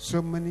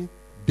 So many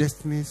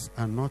destinies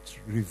are not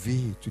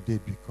revealed today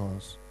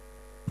because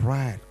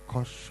pride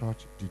cut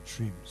short the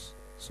dreams.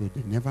 So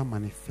they never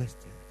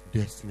manifested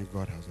destiny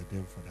God has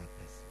ordained for that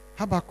person.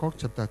 Habakkuk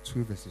chapter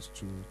 2 verses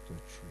 2 to 3.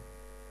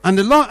 And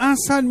the Lord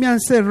answered me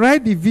and said,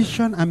 write the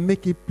vision and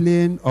make it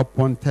plain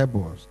upon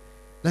tables,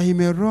 that he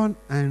may run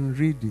and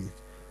read it.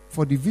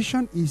 For the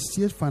vision is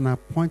yet for an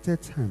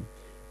appointed time,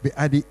 but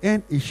at the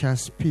end it shall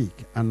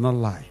speak and not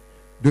lie.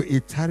 Though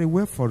it tarry,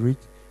 wait for it,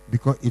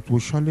 because it will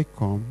surely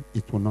come,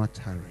 it will not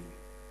tarry.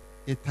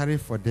 It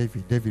tarried for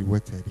David, David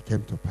waited, it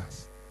came to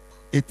pass.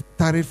 It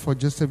tarried for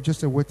Joseph,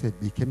 Joseph waited,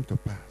 it came to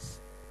pass.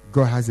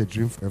 God has a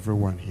dream for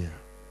everyone here.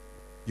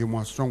 You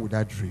must run with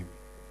that dream.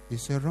 He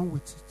said, run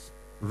with it.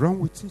 Run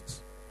with it.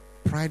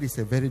 Pride is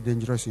a very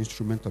dangerous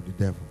instrument of the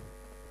devil.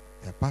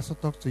 Your pastor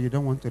talks to you, you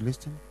don't want to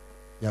listen.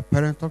 Your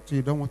parent talks to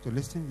you, you don't want to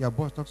listen. Your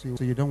boss talks to you,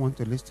 so you don't want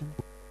to listen.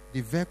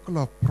 The vehicle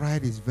of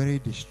pride is very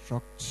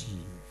destructive.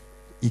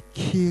 It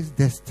kills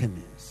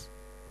destinies.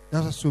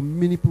 That's why so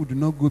many people do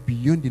not go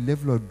beyond the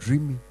level of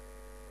dreaming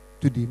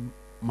to the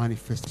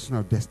manifestation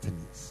of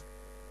destinies.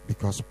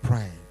 Because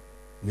pride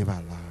never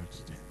allowed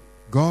them.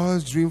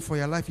 God's dream for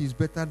your life is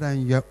better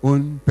than your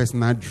own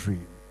personal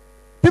dream.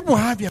 People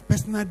have their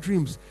personal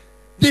dreams.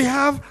 They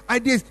have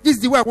ideas. This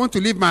is the way I want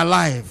to live my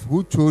life.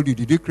 Who told you?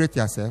 Did you create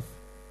yourself?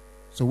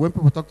 So when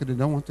people talk to them,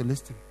 they don't want to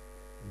listen.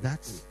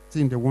 That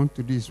thing they want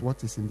to do is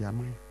what is in their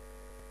mind.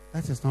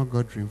 That is not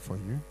God's dream for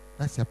you.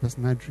 That's your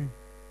personal dream.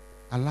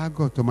 Allow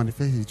God to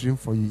manifest his dream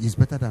for you. It's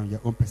better than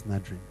your own personal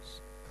dreams.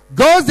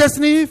 God's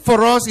destiny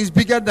for us is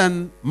bigger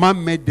than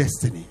man-made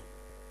destiny.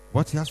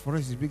 What he has for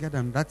us is bigger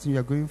than that thing you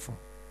are going for.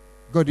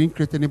 God didn't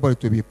create anybody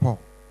to be poor.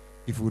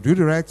 If we do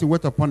the right thing,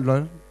 wait upon the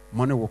Lord,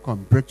 money will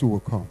come, breakthrough will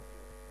come.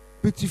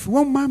 But if you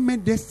want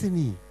man-made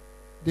destiny,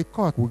 the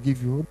court will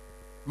give you,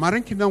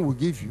 marine kingdom will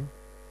give you,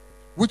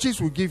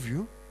 witches will give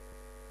you,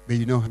 but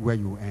you know where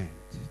you end.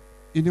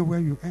 You know where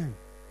you end.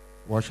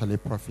 What shall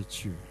it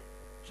profit you?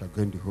 Shall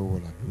go in the whole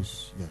world and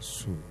lose your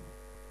soul.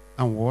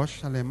 And what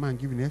shall a man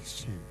give in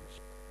exchange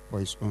for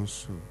his own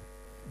soul?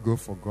 Go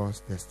for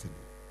God's destiny.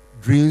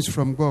 Dreams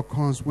from God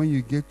comes when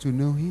you get to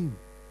know him.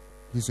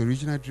 His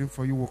original dream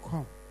for you will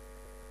come.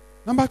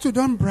 Number 2,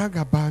 don't brag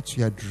about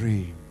your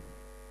dream.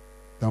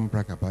 Don't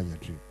brag about your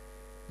dream.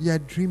 Your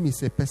dream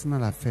is a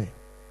personal affair.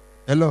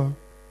 Hello?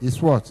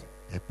 It's what?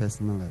 A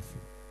personal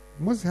affair.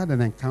 Moses had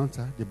an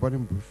encounter, the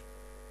burning bush.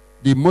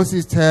 Did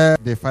Moses tell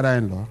the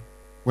father-in-law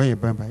when he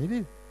burned by? He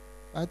did.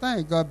 By the time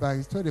he got back,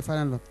 he told the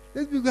father-in-law,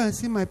 let me go and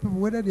see my people,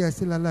 whether they are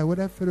still alive,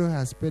 whether Pharaoh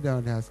has paid them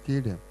or they has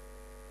killed them.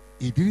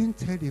 He didn't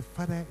tell the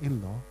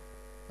father-in-law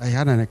that he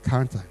had an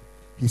encounter.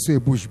 He saw a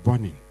bush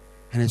burning,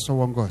 and he saw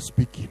one God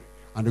speaking.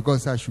 And the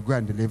God said, I should go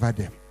and deliver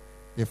them.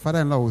 The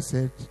father-in-law will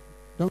say,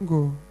 don't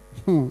go.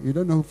 You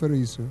don't know who Pharaoh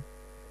is, so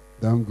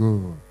don't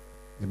go.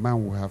 The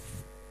man will have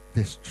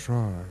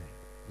destroyed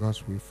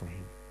God's will for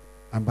him.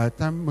 And by the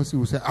time Moses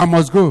will say, I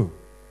must go.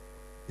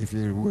 If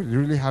you would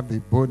really have the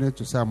boldness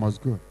to say, I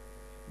must go.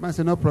 The man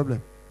said, no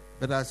problem.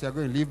 But as you're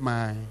going to leave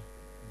my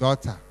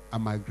daughter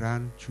and my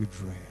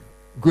grandchildren,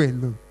 go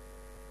alone.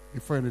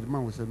 Before the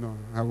man will say, no,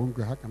 I won't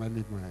go. How can I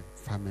leave my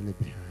family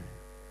behind?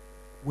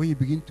 When you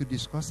begin to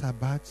discuss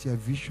about your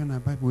vision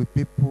about with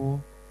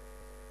people,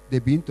 they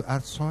begin to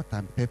add salt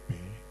and pepper.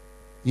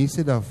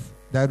 Instead of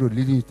that road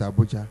leading you to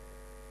Abuja,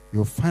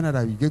 you'll find out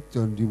that you get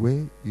on the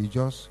way, you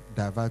just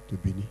divert to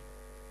Benin.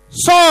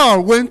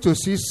 Saul went to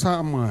see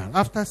Samuel.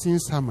 After seeing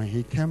Samuel,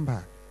 he came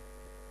back.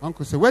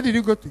 Uncle said, where did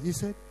you go to? He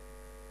said,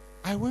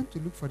 I went to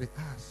look for the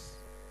ass.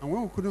 And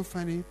when we couldn't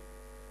find it,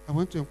 I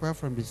went to inquire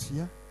from the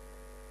seer.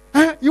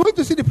 You went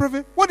to see the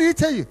prophet? What did he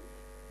tell you?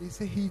 He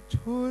said, he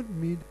told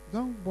me,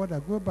 don't bother,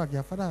 go back.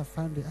 Your father has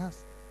found the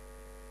ass.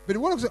 But the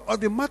word of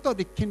the matter of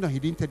the kingdom, he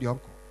didn't tell the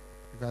uncle.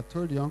 If I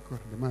told the uncle,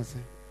 the man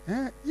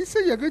said, you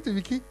say you're going to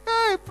be king?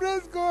 Hey,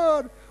 praise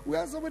God. We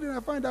have somebody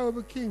that find out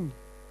will be king.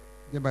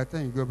 Then by the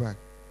time you go back,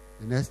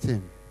 the next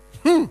thing,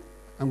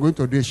 I'm going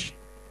to Odeshi.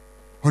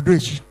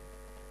 Odeshi.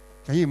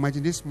 Can you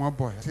imagine this small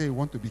boy say you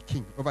want to be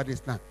king over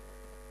this land?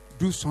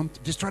 Do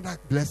something, destroy that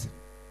blessing.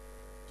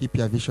 Keep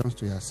your visions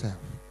to yourself.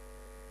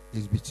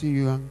 It's between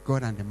you and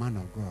God and the man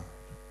of God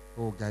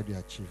who will guide you to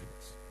achieve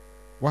it.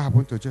 What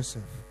happened to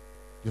Joseph?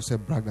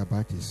 Joseph bragged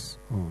about his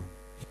own.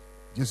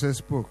 Joseph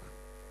spoke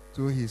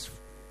to his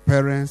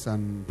parents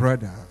and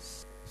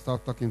brothers.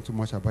 Stop talking too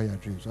much about your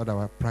dreams.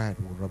 Otherwise, pride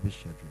will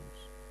rubbish your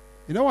dreams.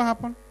 You know what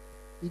happened?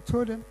 He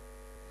told them.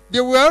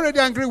 They were already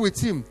angry with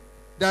him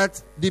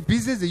that the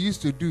business they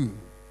used to do,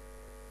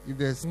 if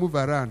they move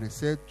around and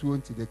said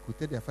 20, they could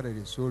tell their father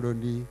they sold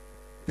only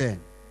 10.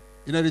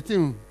 You know, the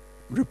thing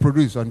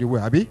reproduce on the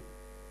way, Abi?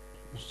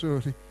 So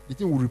the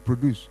thing will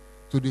reproduce.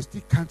 So they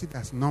still count it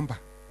as number.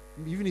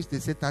 Even if they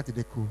say 30,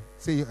 they could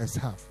say it as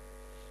half.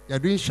 They are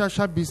doing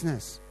sharp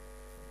business.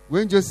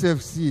 When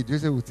Joseph see it,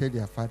 Joseph will tell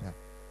their father.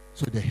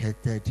 So they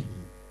hated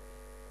him.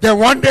 Then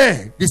one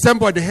day,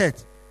 December the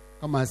head,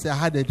 come and say, I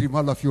had a dream,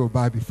 all of you will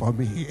bow before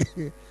me.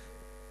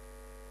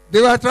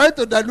 They were trying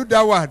to dilute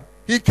that one.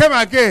 He came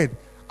again.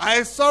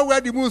 I saw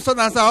where the moon, sun,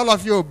 and said, all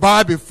of you will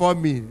bow before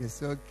me. They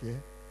said, okay.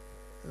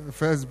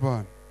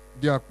 Firstborn,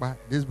 Diokpa,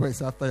 this boy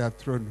is after your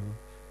throne.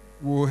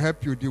 We will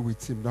help you deal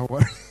with him. Don't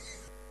worry.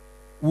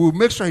 We will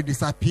make sure he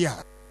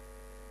disappeared.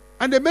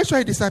 And they made sure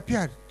he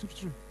disappeared.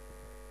 True.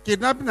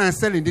 Kidnapping and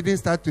selling didn't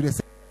start today.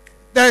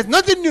 There is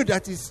nothing new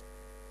that is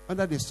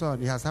under the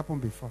sun. It has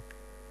happened before.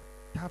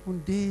 It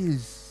happened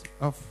days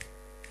of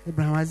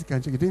Abraham, Isaac,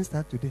 and Jacob. It didn't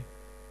start today.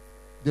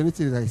 The only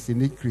thing is that it's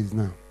an increase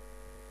now.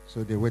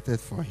 So they waited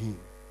for him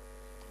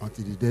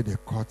until the day they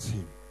caught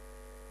him.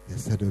 They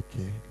said,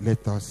 okay,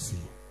 let us see.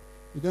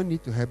 You don't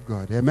need to help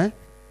God. Amen?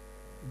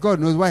 God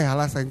knows why he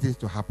allows certain things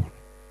to happen.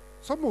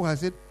 Someone has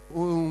said,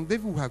 oh,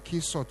 David will have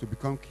killed Saul to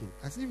become king.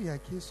 As if he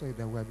had killed Saul,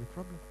 there will have a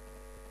problem.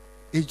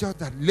 It's just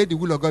that let the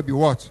will of God be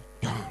what?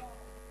 Done.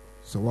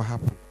 So what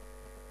happened?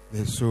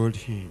 They sold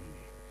him.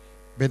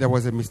 But there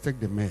was a mistake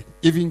they made.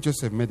 Even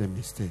Joseph made a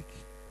mistake.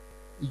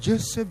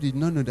 Joseph did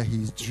not know that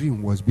his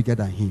dream was bigger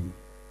than him.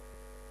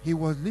 He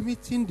was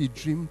limiting the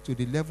dream to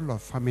the level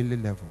of family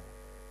level.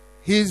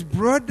 His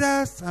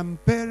brothers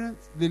and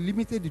parents, they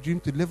limited the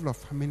dream to the level of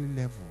family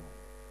level.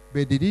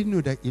 But they didn't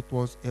know that it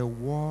was a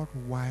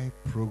worldwide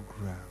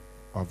program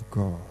of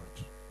God.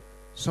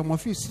 Some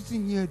of you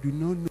sitting here do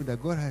not know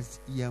that God has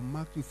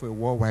earmarked you for a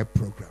worldwide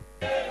program.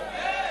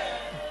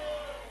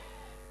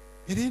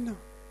 You didn't know.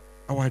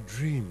 Our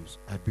dreams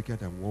are bigger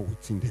than what we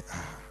think they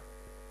are.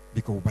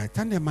 Because by the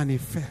time they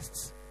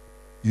manifest,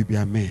 you'll be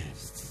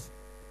amazed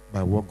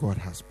by what God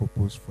has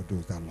proposed for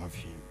those that love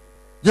him.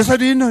 Just so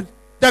you know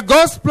that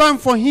God's plan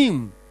for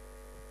him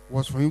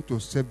was for him to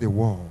save the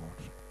world.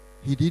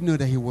 He didn't know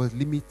that he was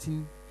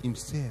limiting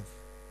himself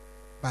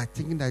by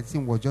thinking that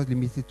sin was just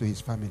limited to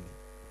his family.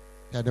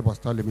 That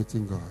was not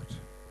limiting God.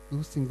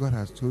 Those things God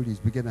has told you is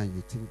bigger than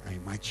you think and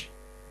imagine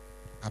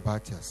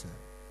about yourself.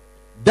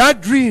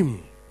 That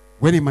dream,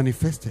 when it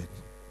manifested,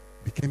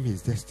 became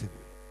his destiny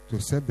to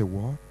save the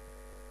world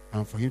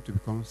and for him to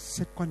become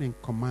second in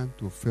command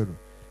to Pharaoh,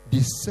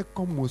 the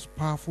second most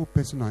powerful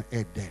person on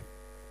earth then,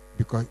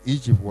 because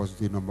Egypt was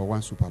the number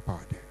one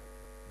superpower then.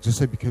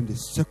 Joseph became the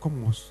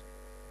second most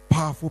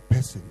powerful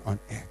person on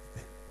earth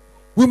then.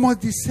 We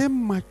must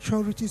discern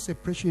maturity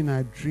separation in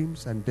our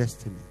dreams and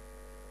destiny.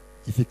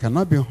 If you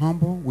cannot be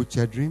humble with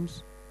your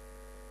dreams,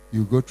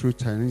 you go through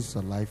challenges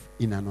of life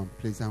in an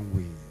unpleasant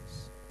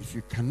ways. If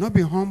you cannot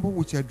be humble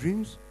with your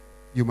dreams,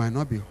 you might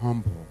not be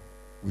humble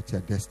with your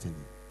destiny.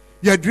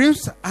 Your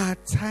dreams are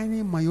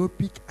tiny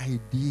myopic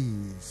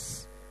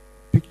ideas,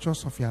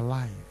 pictures of your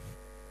life.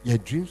 Your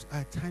dreams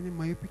are tiny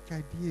myopic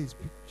ideas,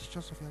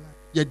 pictures of your life.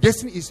 Your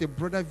destiny is a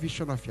broader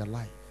vision of your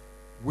life.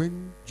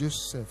 When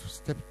Joseph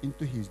stepped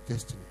into his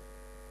destiny,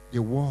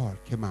 the world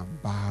came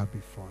and bowed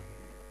before him.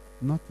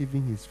 Not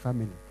even his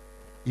family.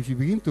 If you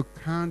begin to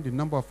count the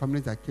number of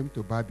families that came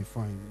to bow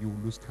before him, you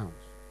will lose count.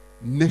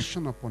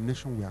 Nation upon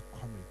nation were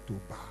coming to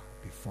bow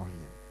before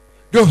him.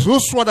 Those who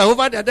swore that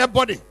over their dead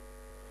body,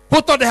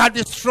 who thought they had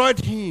destroyed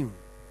him,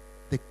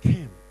 they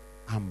came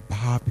and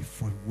bowed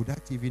before him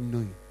without even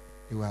knowing.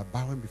 They were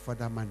bowing before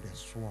that man they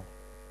swore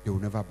they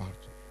would never bow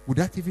to.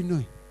 Without even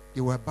knowing.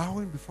 They were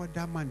bowing before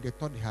that man they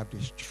thought they have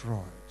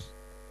destroyed.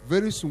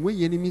 Very soon, when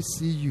your enemies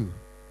see you,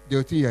 they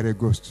will think you are a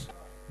ghost.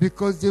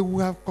 Because they will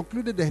have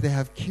concluded that they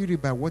have killed you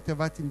by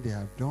whatever thing they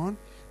have done.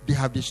 They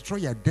have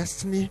destroyed your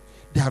destiny.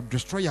 They have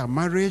destroyed your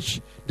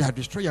marriage. They have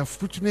destroyed your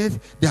fruitfulness.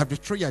 They have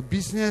destroyed your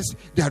business.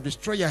 They have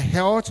destroyed your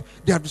health.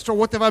 They have destroyed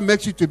whatever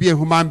makes you to be a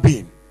human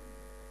being.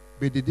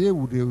 But the day they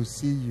will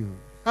see you,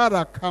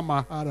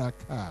 harakama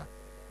haraka.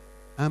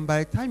 And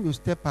by the time you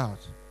step out,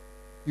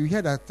 you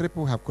hear that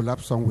triple have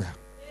collapsed somewhere.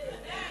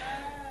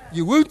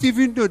 You won't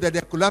even know that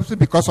they're collapsing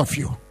because of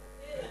you.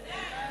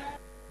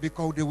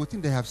 Because they will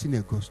think they have seen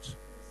a ghost.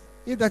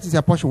 If that is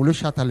your portion, will you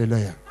shout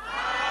hallelujah?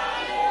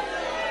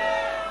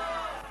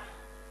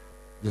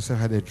 Joseph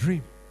had a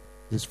dream.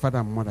 His father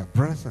and mother,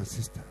 brothers and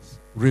sisters,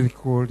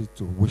 ridiculed it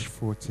to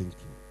wishful thinking.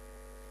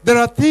 There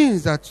are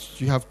things that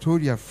you have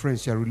told your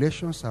friends, your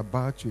relations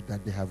about you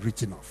that they have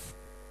written off.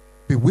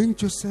 But when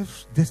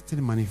Joseph's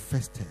destiny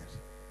manifested,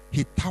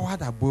 he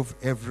towered above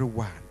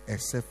everyone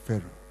except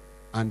Pharaoh,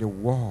 and the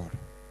world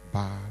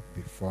bowed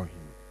before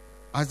him.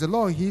 As the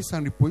Lord heals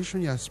and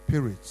repositions your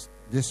spirit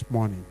this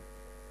morning,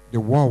 the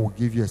world will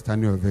give you a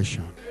standing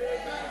ovation.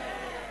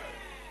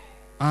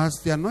 As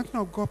the anointing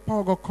of God, power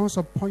of God comes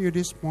upon you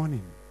this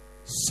morning,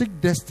 sick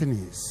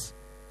destinies,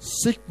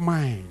 sick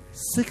mind,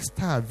 sick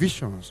star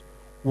visions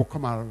will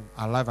come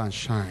alive and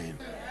shine.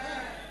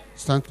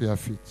 Stand to your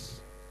feet.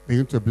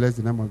 Begin to bless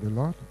the name of the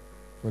Lord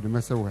for the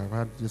message we have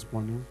had this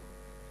morning.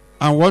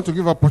 I want to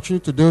give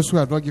opportunity to those who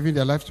have not given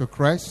their life to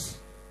Christ.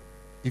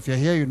 If you're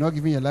here, you're not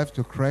giving your life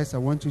to Christ, I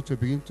want you to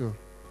begin to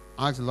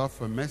ask the Lord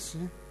for mercy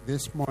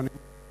this morning,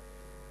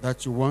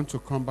 that you want to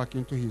come back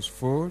into his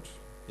fold.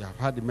 You have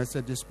heard the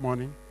message this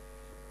morning,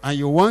 and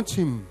you want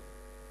him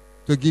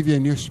to give you a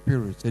new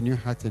spirit, a new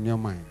heart, a new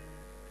mind.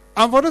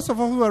 And for those of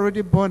us who are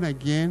already born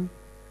again,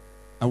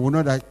 and we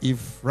know that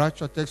if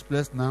rapture takes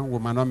place now, we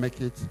might not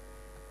make it.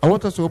 I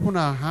want us to open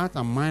our heart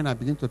and mind and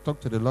begin to talk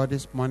to the Lord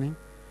this morning.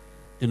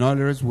 In all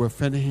areas, we're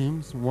offending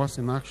him, in words,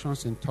 in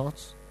actions, in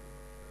thoughts.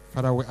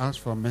 Father, we ask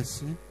for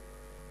mercy.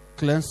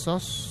 Cleanse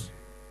us.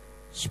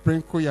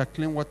 Sprinkle your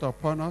clean water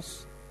upon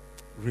us.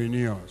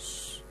 Renew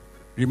us.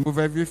 Remove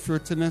every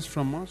filthiness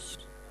from us.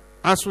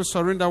 As we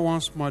surrender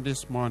once more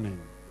this morning,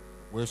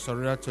 we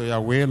surrender to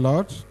your way,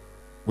 Lord.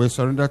 We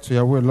surrender to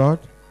your way, Lord.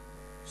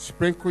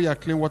 Sprinkle your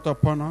clean water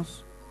upon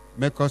us.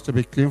 Make us to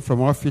be clean from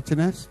all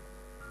filthiness,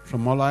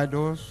 from all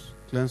idols.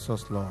 Cleanse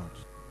us, Lord.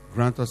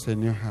 Grant us a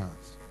new heart.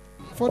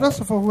 For those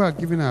of us who are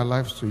giving our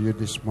lives to you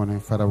this morning,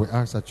 Father, we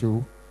ask that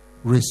you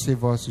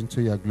receive us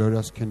into your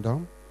glorious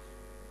kingdom.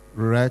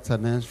 Write our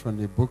names from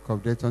the book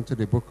of death unto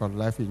the book of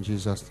life in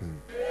Jesus'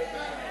 name. Amen.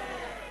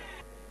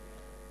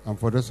 And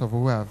for those of us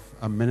who have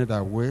amended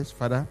our ways,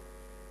 Father,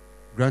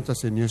 grant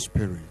us a new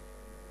spirit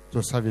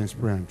to serve in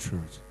spirit and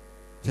truth.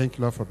 Thank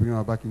you, Lord, for bringing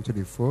us back into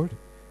the fold.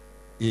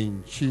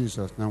 In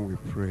Jesus' name we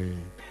pray.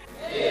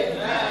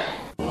 Amen.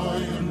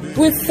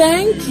 We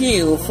thank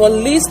you for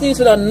listening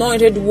to the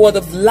Anointed Word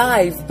of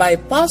Life by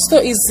Pastor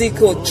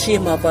Ezekiel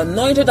Chima of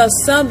Anointed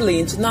Assembly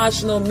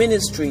International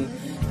Ministry.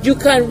 You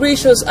can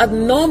reach us at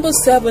number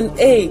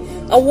 7A,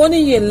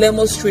 Awoniyi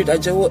Lemo Street,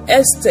 Ajewo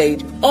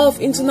Estate, off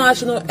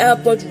International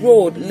Airport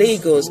Road,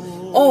 Lagos,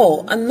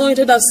 or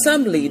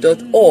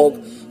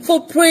anointedassembly.org. For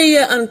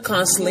prayer and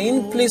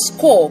counseling, please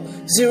call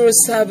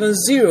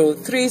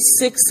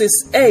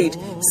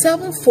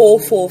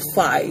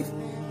 070-3668-7445.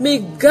 May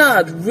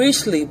God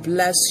richly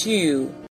bless you.